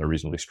warm up and they're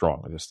reasonably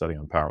strong, they're just studying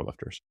on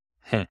powerlifters.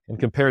 And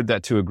compared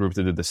that to a group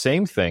that did the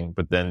same thing,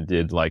 but then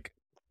did like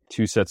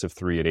 2 sets of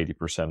 3 at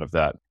 80% of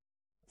that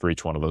for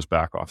each one of those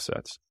back off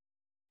sets.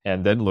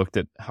 And then looked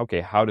at,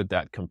 okay, how did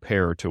that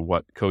compare to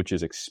what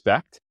coaches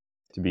expect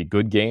to be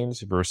good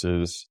gains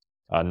versus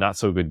not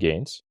so good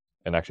gains,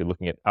 and actually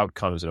looking at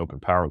outcomes in open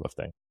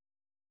powerlifting.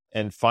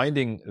 And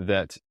finding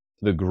that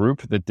the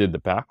group that did the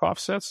back off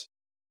sets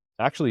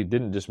actually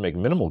didn't just make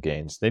minimal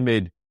gains, they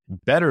made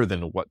better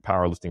than what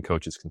powerlifting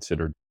coaches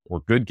considered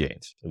were good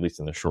gains, at least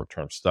in the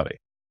short-term study.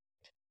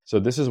 So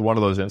this is one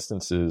of those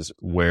instances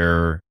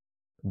where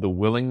the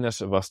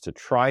willingness of us to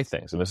try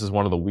things, and this is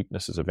one of the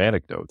weaknesses of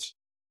anecdotes,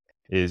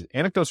 is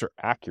anecdotes are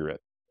accurate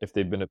if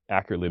they've been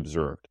accurately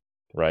observed,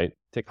 right?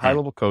 Take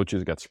high-level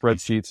coaches, got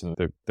spreadsheets, and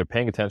they're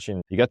paying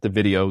attention. You got the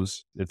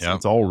videos.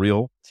 It's all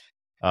real.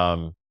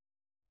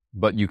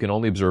 But you can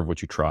only observe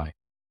what you try.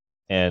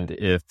 And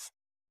if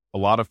a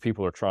lot of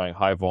people are trying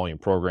high-volume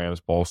programs,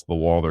 balls to the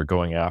wall, they're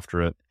going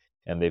after it,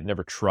 and they've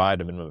never tried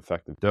a minimum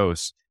effective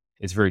dose,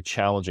 it's very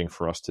challenging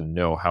for us to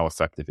know how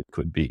effective it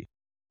could be.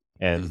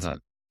 And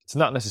it's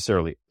not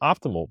necessarily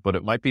optimal, but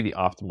it might be the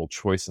optimal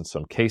choice in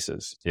some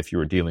cases. If you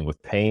were dealing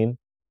with pain,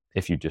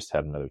 if you just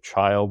had another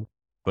child,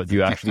 but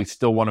you actually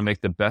still want to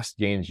make the best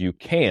gains you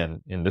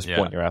can in this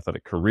point in your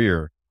athletic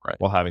career,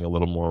 while having a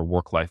little more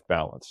work-life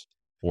balance,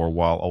 or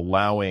while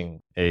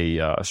allowing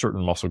a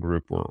certain muscle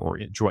group or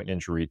joint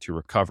injury to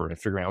recover and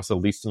figuring out what's the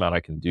least amount I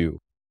can do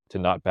to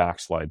not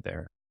backslide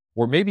there,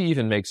 or maybe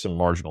even make some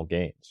marginal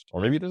gains.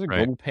 Or maybe there's a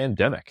global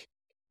pandemic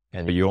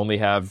and you only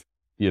have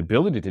the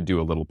ability to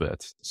do a little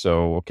bit.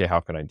 So, okay,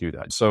 how can I do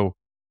that? So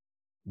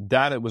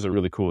that it was a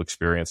really cool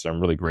experience. And I'm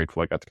really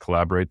grateful I got to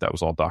collaborate. That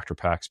was all Dr.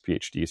 Pack's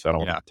PhD. So I don't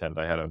want to pretend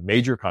I had a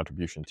major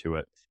contribution to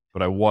it,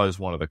 but I was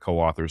one of the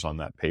co-authors on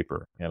that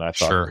paper. And I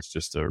thought it was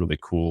just a really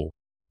cool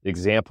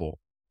example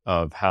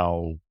of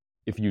how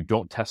if you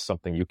don't test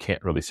something, you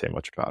can't really say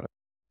much about it.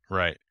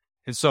 Right.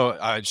 And so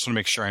I just want to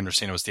make sure I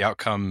understand, it was the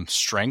outcome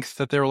strength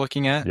that they were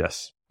looking at?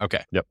 Yes.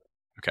 Okay. Yep.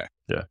 Okay.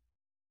 Yeah.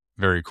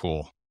 Very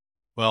cool.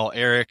 Well,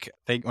 Eric,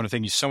 I want to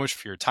thank you so much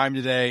for your time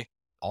today.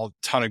 A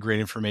ton of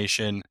great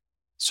information.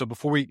 So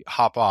before we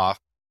hop off,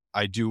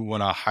 I do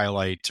want to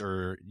highlight,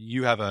 do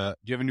you have a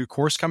new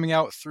course coming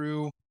out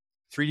through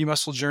 3D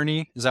Muscle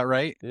Journey? Is that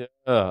right? Yeah.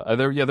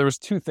 There was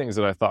 2 things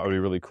that I thought would be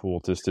really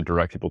cool just to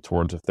direct people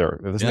towards if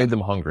this made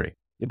them hungry.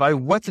 If I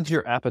whetted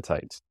your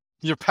appetite.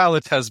 Your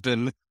palate has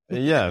been.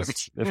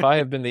 Yes. If I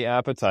have been the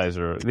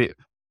appetizer, the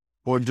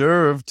hors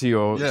d'oeuvre to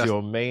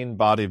your main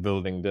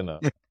bodybuilding dinner.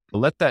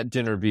 Let that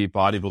dinner be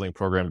bodybuilding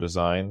program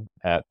design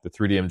at the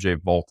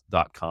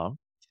 3dmjvault.com.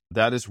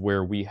 That is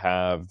where we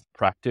have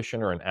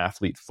practitioner and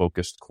athlete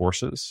focused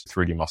courses,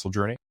 3D Muscle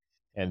Journey.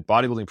 And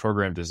bodybuilding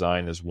program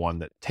design is one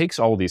that takes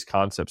all of these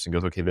concepts and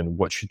goes, okay, then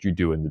what should you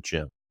do in the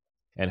gym?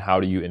 And how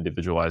do you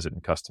individualize it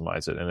and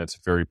customize it? And it's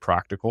very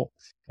practical.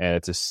 And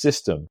it's a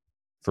system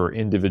for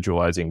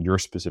individualizing your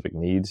specific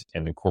needs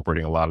and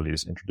incorporating a lot of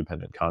these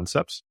interdependent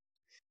concepts.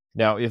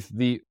 Now, if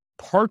the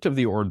part of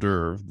the hors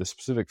d'oeuvre, the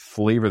specific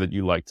flavor that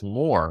you liked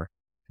more,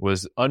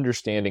 was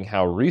understanding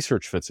how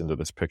research fits into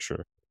this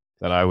picture,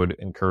 then I would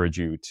encourage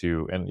you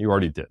to, and you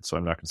already did, so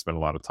I'm not going to spend a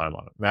lot of time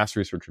on it. Mass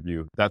Research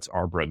Review, that's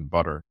our bread and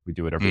butter. We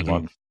do it every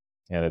month,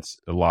 and it's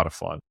a lot of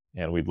fun.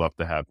 And we'd love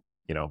to have,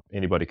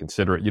 anybody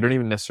consider it. You don't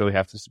even necessarily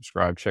have to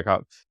subscribe. Check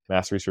out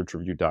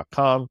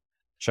massresearchreview.com.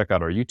 Check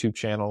out our YouTube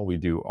channel. We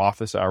do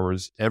office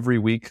hours every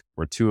week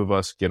where 2 of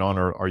us get on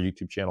our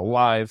YouTube channel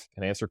live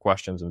and answer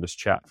questions and just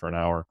chat for an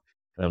hour.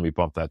 And then we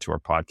bump that to our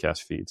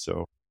podcast feed.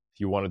 So if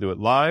you want to do it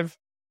live,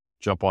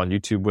 jump on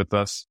YouTube with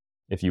us.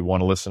 If you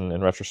want to listen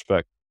in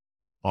retrospect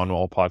on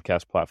all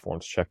podcast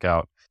platforms, check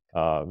out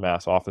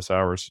Mass Office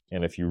Hours.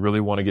 And if you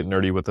really want to get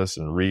nerdy with us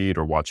and read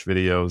or watch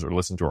videos or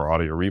listen to our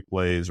audio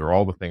replays or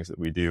all the things that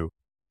we do,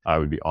 I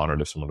would be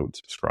honored if someone would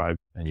subscribe,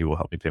 and you will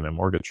help me pay my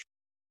mortgage.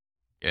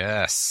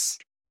 Yes.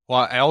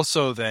 Well, I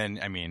also have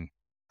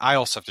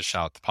to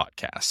shout out the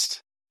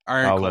podcast.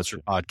 Iron I'll let Culture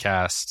you.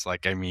 podcast.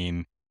 Like, I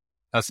mean,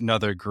 that's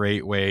another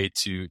great way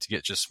to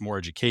get just more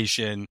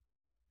education.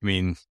 I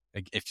mean,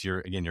 if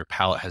your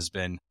palate has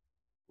been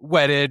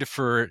whetted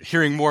for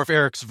hearing more of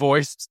Eric's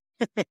voice,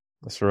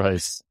 That's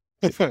right.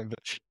 you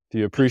Do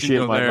you appreciate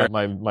go there.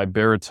 my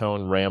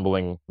baritone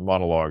rambling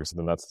monologues?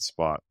 Then that's the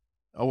spot.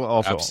 Oh, well,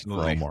 also for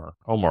Absolutely. Omar.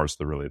 Omar's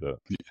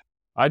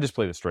I just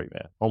play the straight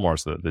man.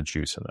 Omar's the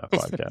juice in that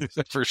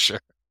podcast. For sure.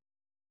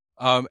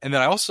 And then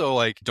I also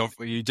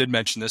you did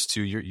mention this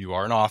too. You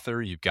are an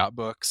author. You've got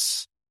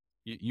books.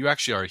 You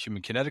actually are a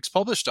human kinetics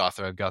published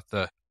author. I've got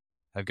the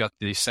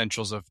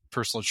essentials of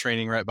personal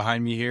training right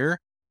behind me here.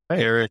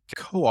 Hey. Eric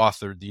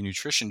co-authored the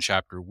nutrition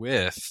chapter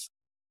with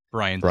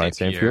Brian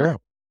St. Pierre.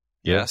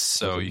 Yes.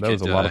 So that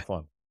was a lot of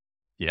fun.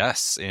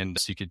 Yes. And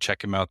so you could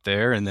check him out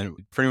there. And then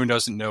for anyone who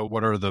doesn't know,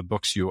 what are the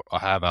books you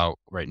have out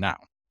right now?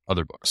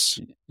 Other books.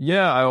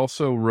 Yeah. I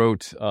also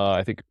wrote,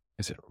 I think,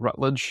 is it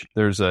Rutledge?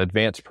 There's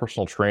Advanced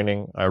Personal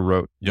Training. I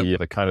wrote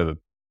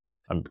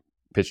I'm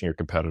pitching your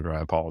competitor. I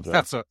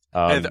apologize.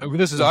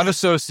 This is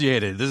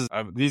unassociated.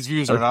 These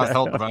views are not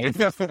held by.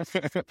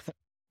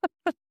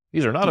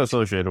 These are not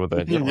associated with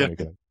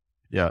that.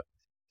 Yeah.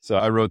 So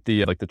I wrote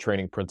the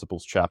training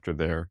principles chapter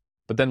there.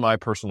 But then my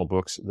personal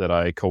books that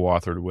I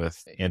co-authored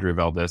with Andrea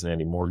Valdez and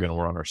Andy Morgan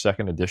were on our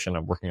second edition.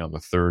 I'm working on the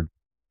third.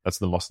 That's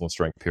the Muscle and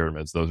Strength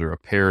Pyramids. Those are a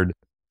paired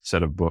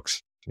set of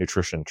books,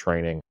 nutrition,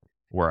 training,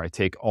 where I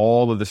take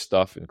all of this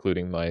stuff,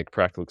 including my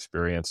practical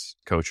experience,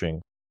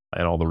 coaching,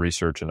 and all the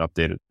research, and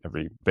update it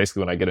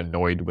basically when I get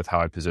annoyed with how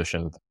I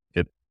positioned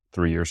it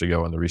 3 years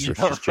ago and the research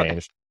has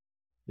changed.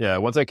 Yeah,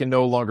 once I can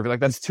no longer be like,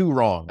 that's too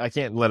wrong. I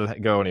can't let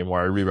it go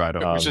anymore. I rewrite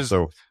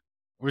it.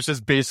 Which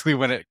is basically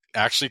when it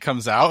actually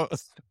comes out,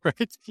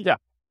 right? Yeah.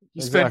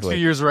 You spend 2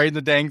 years writing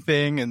the dang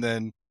thing, and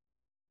then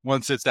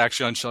once it's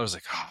actually on shelf, I was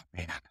like, oh,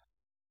 man.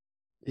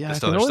 Yeah, I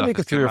can only make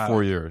it 3 or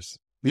 4 years.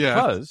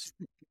 Because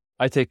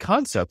I take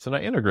concepts and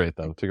I integrate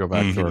them, to go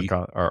back to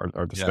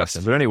our discussion.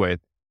 Yes. But anyway,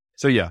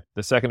 so yeah,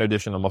 the second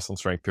edition of Muscle and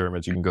Strength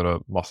Pyramids, you can go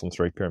to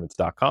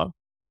muscleandstrengthpyramids.com,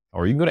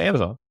 or you can go to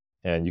Amazon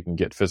and you can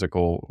get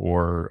physical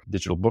or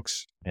digital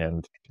books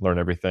and learn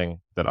everything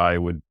that I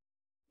would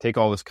take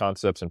all these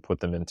concepts and put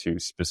them into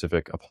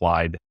specific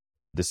applied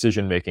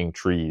decision-making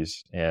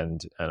trees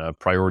and a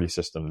priority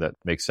system that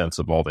makes sense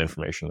of all the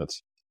information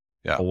that's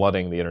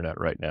flooding the internet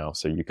right now,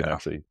 so you can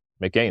actually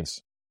make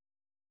gains.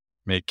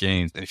 Make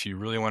gains. If you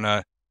really want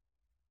to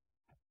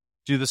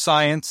do the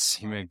science,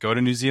 you may go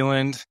to New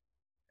Zealand.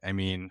 I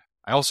mean,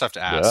 I also have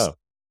to ask. Yeah.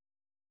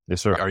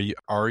 Yes, sir.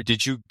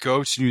 Did you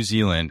go to New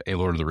Zealand a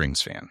Lord of the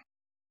Rings fan?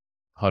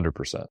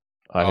 100%.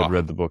 I had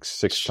read the book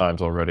 6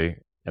 times already,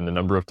 and the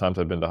number of times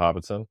I've been to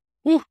Hobbiton,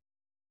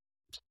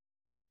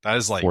 that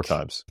is 4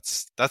 times.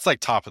 That's like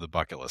top of the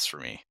bucket list for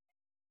me.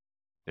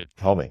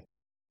 Tell me.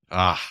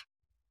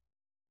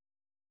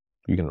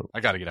 You can.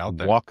 I got to get out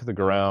there. Walk the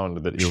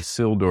ground that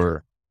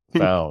Isildur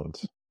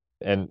found,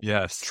 and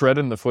tread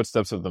in the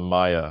footsteps of the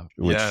Maya,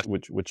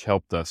 which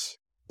helped us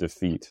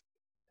defeat.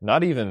 I'm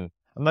not even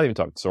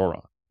talking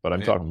Sauron, but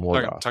I'm talking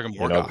Morgoth. Talking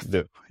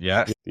Morgoth.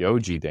 The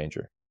OG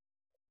danger.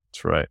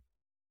 That's right.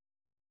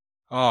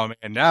 Oh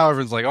man, now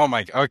everyone's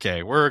like,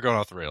 okay, we're going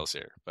off the rails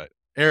here. But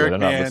Eric, they're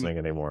not listening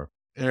anymore.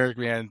 Eric,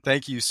 man,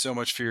 thank you so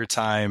much for your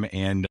time.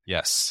 And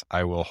yes,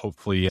 I will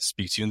hopefully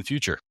speak to you in the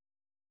future.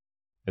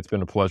 It's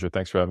been a pleasure.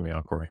 Thanks for having me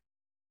on, Corey.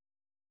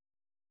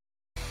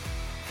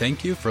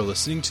 Thank you for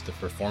listening to the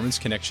Performance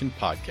Connection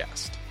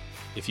podcast.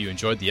 If you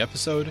enjoyed the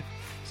episode,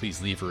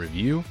 please leave a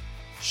review,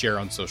 share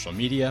on social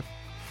media,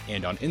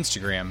 and on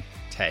Instagram,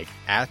 tag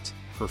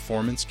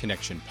 @Performance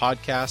Connection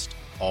Podcast,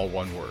 all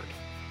one word.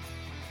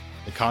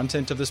 The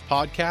content of this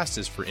podcast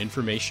is for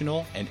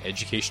informational and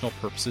educational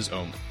purposes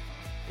only.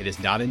 It is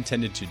not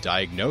intended to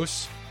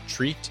diagnose,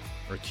 treat,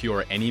 or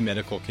cure any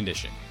medical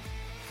condition.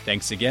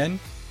 Thanks again,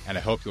 and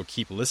I hope you'll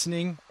keep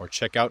listening or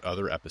check out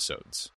other episodes.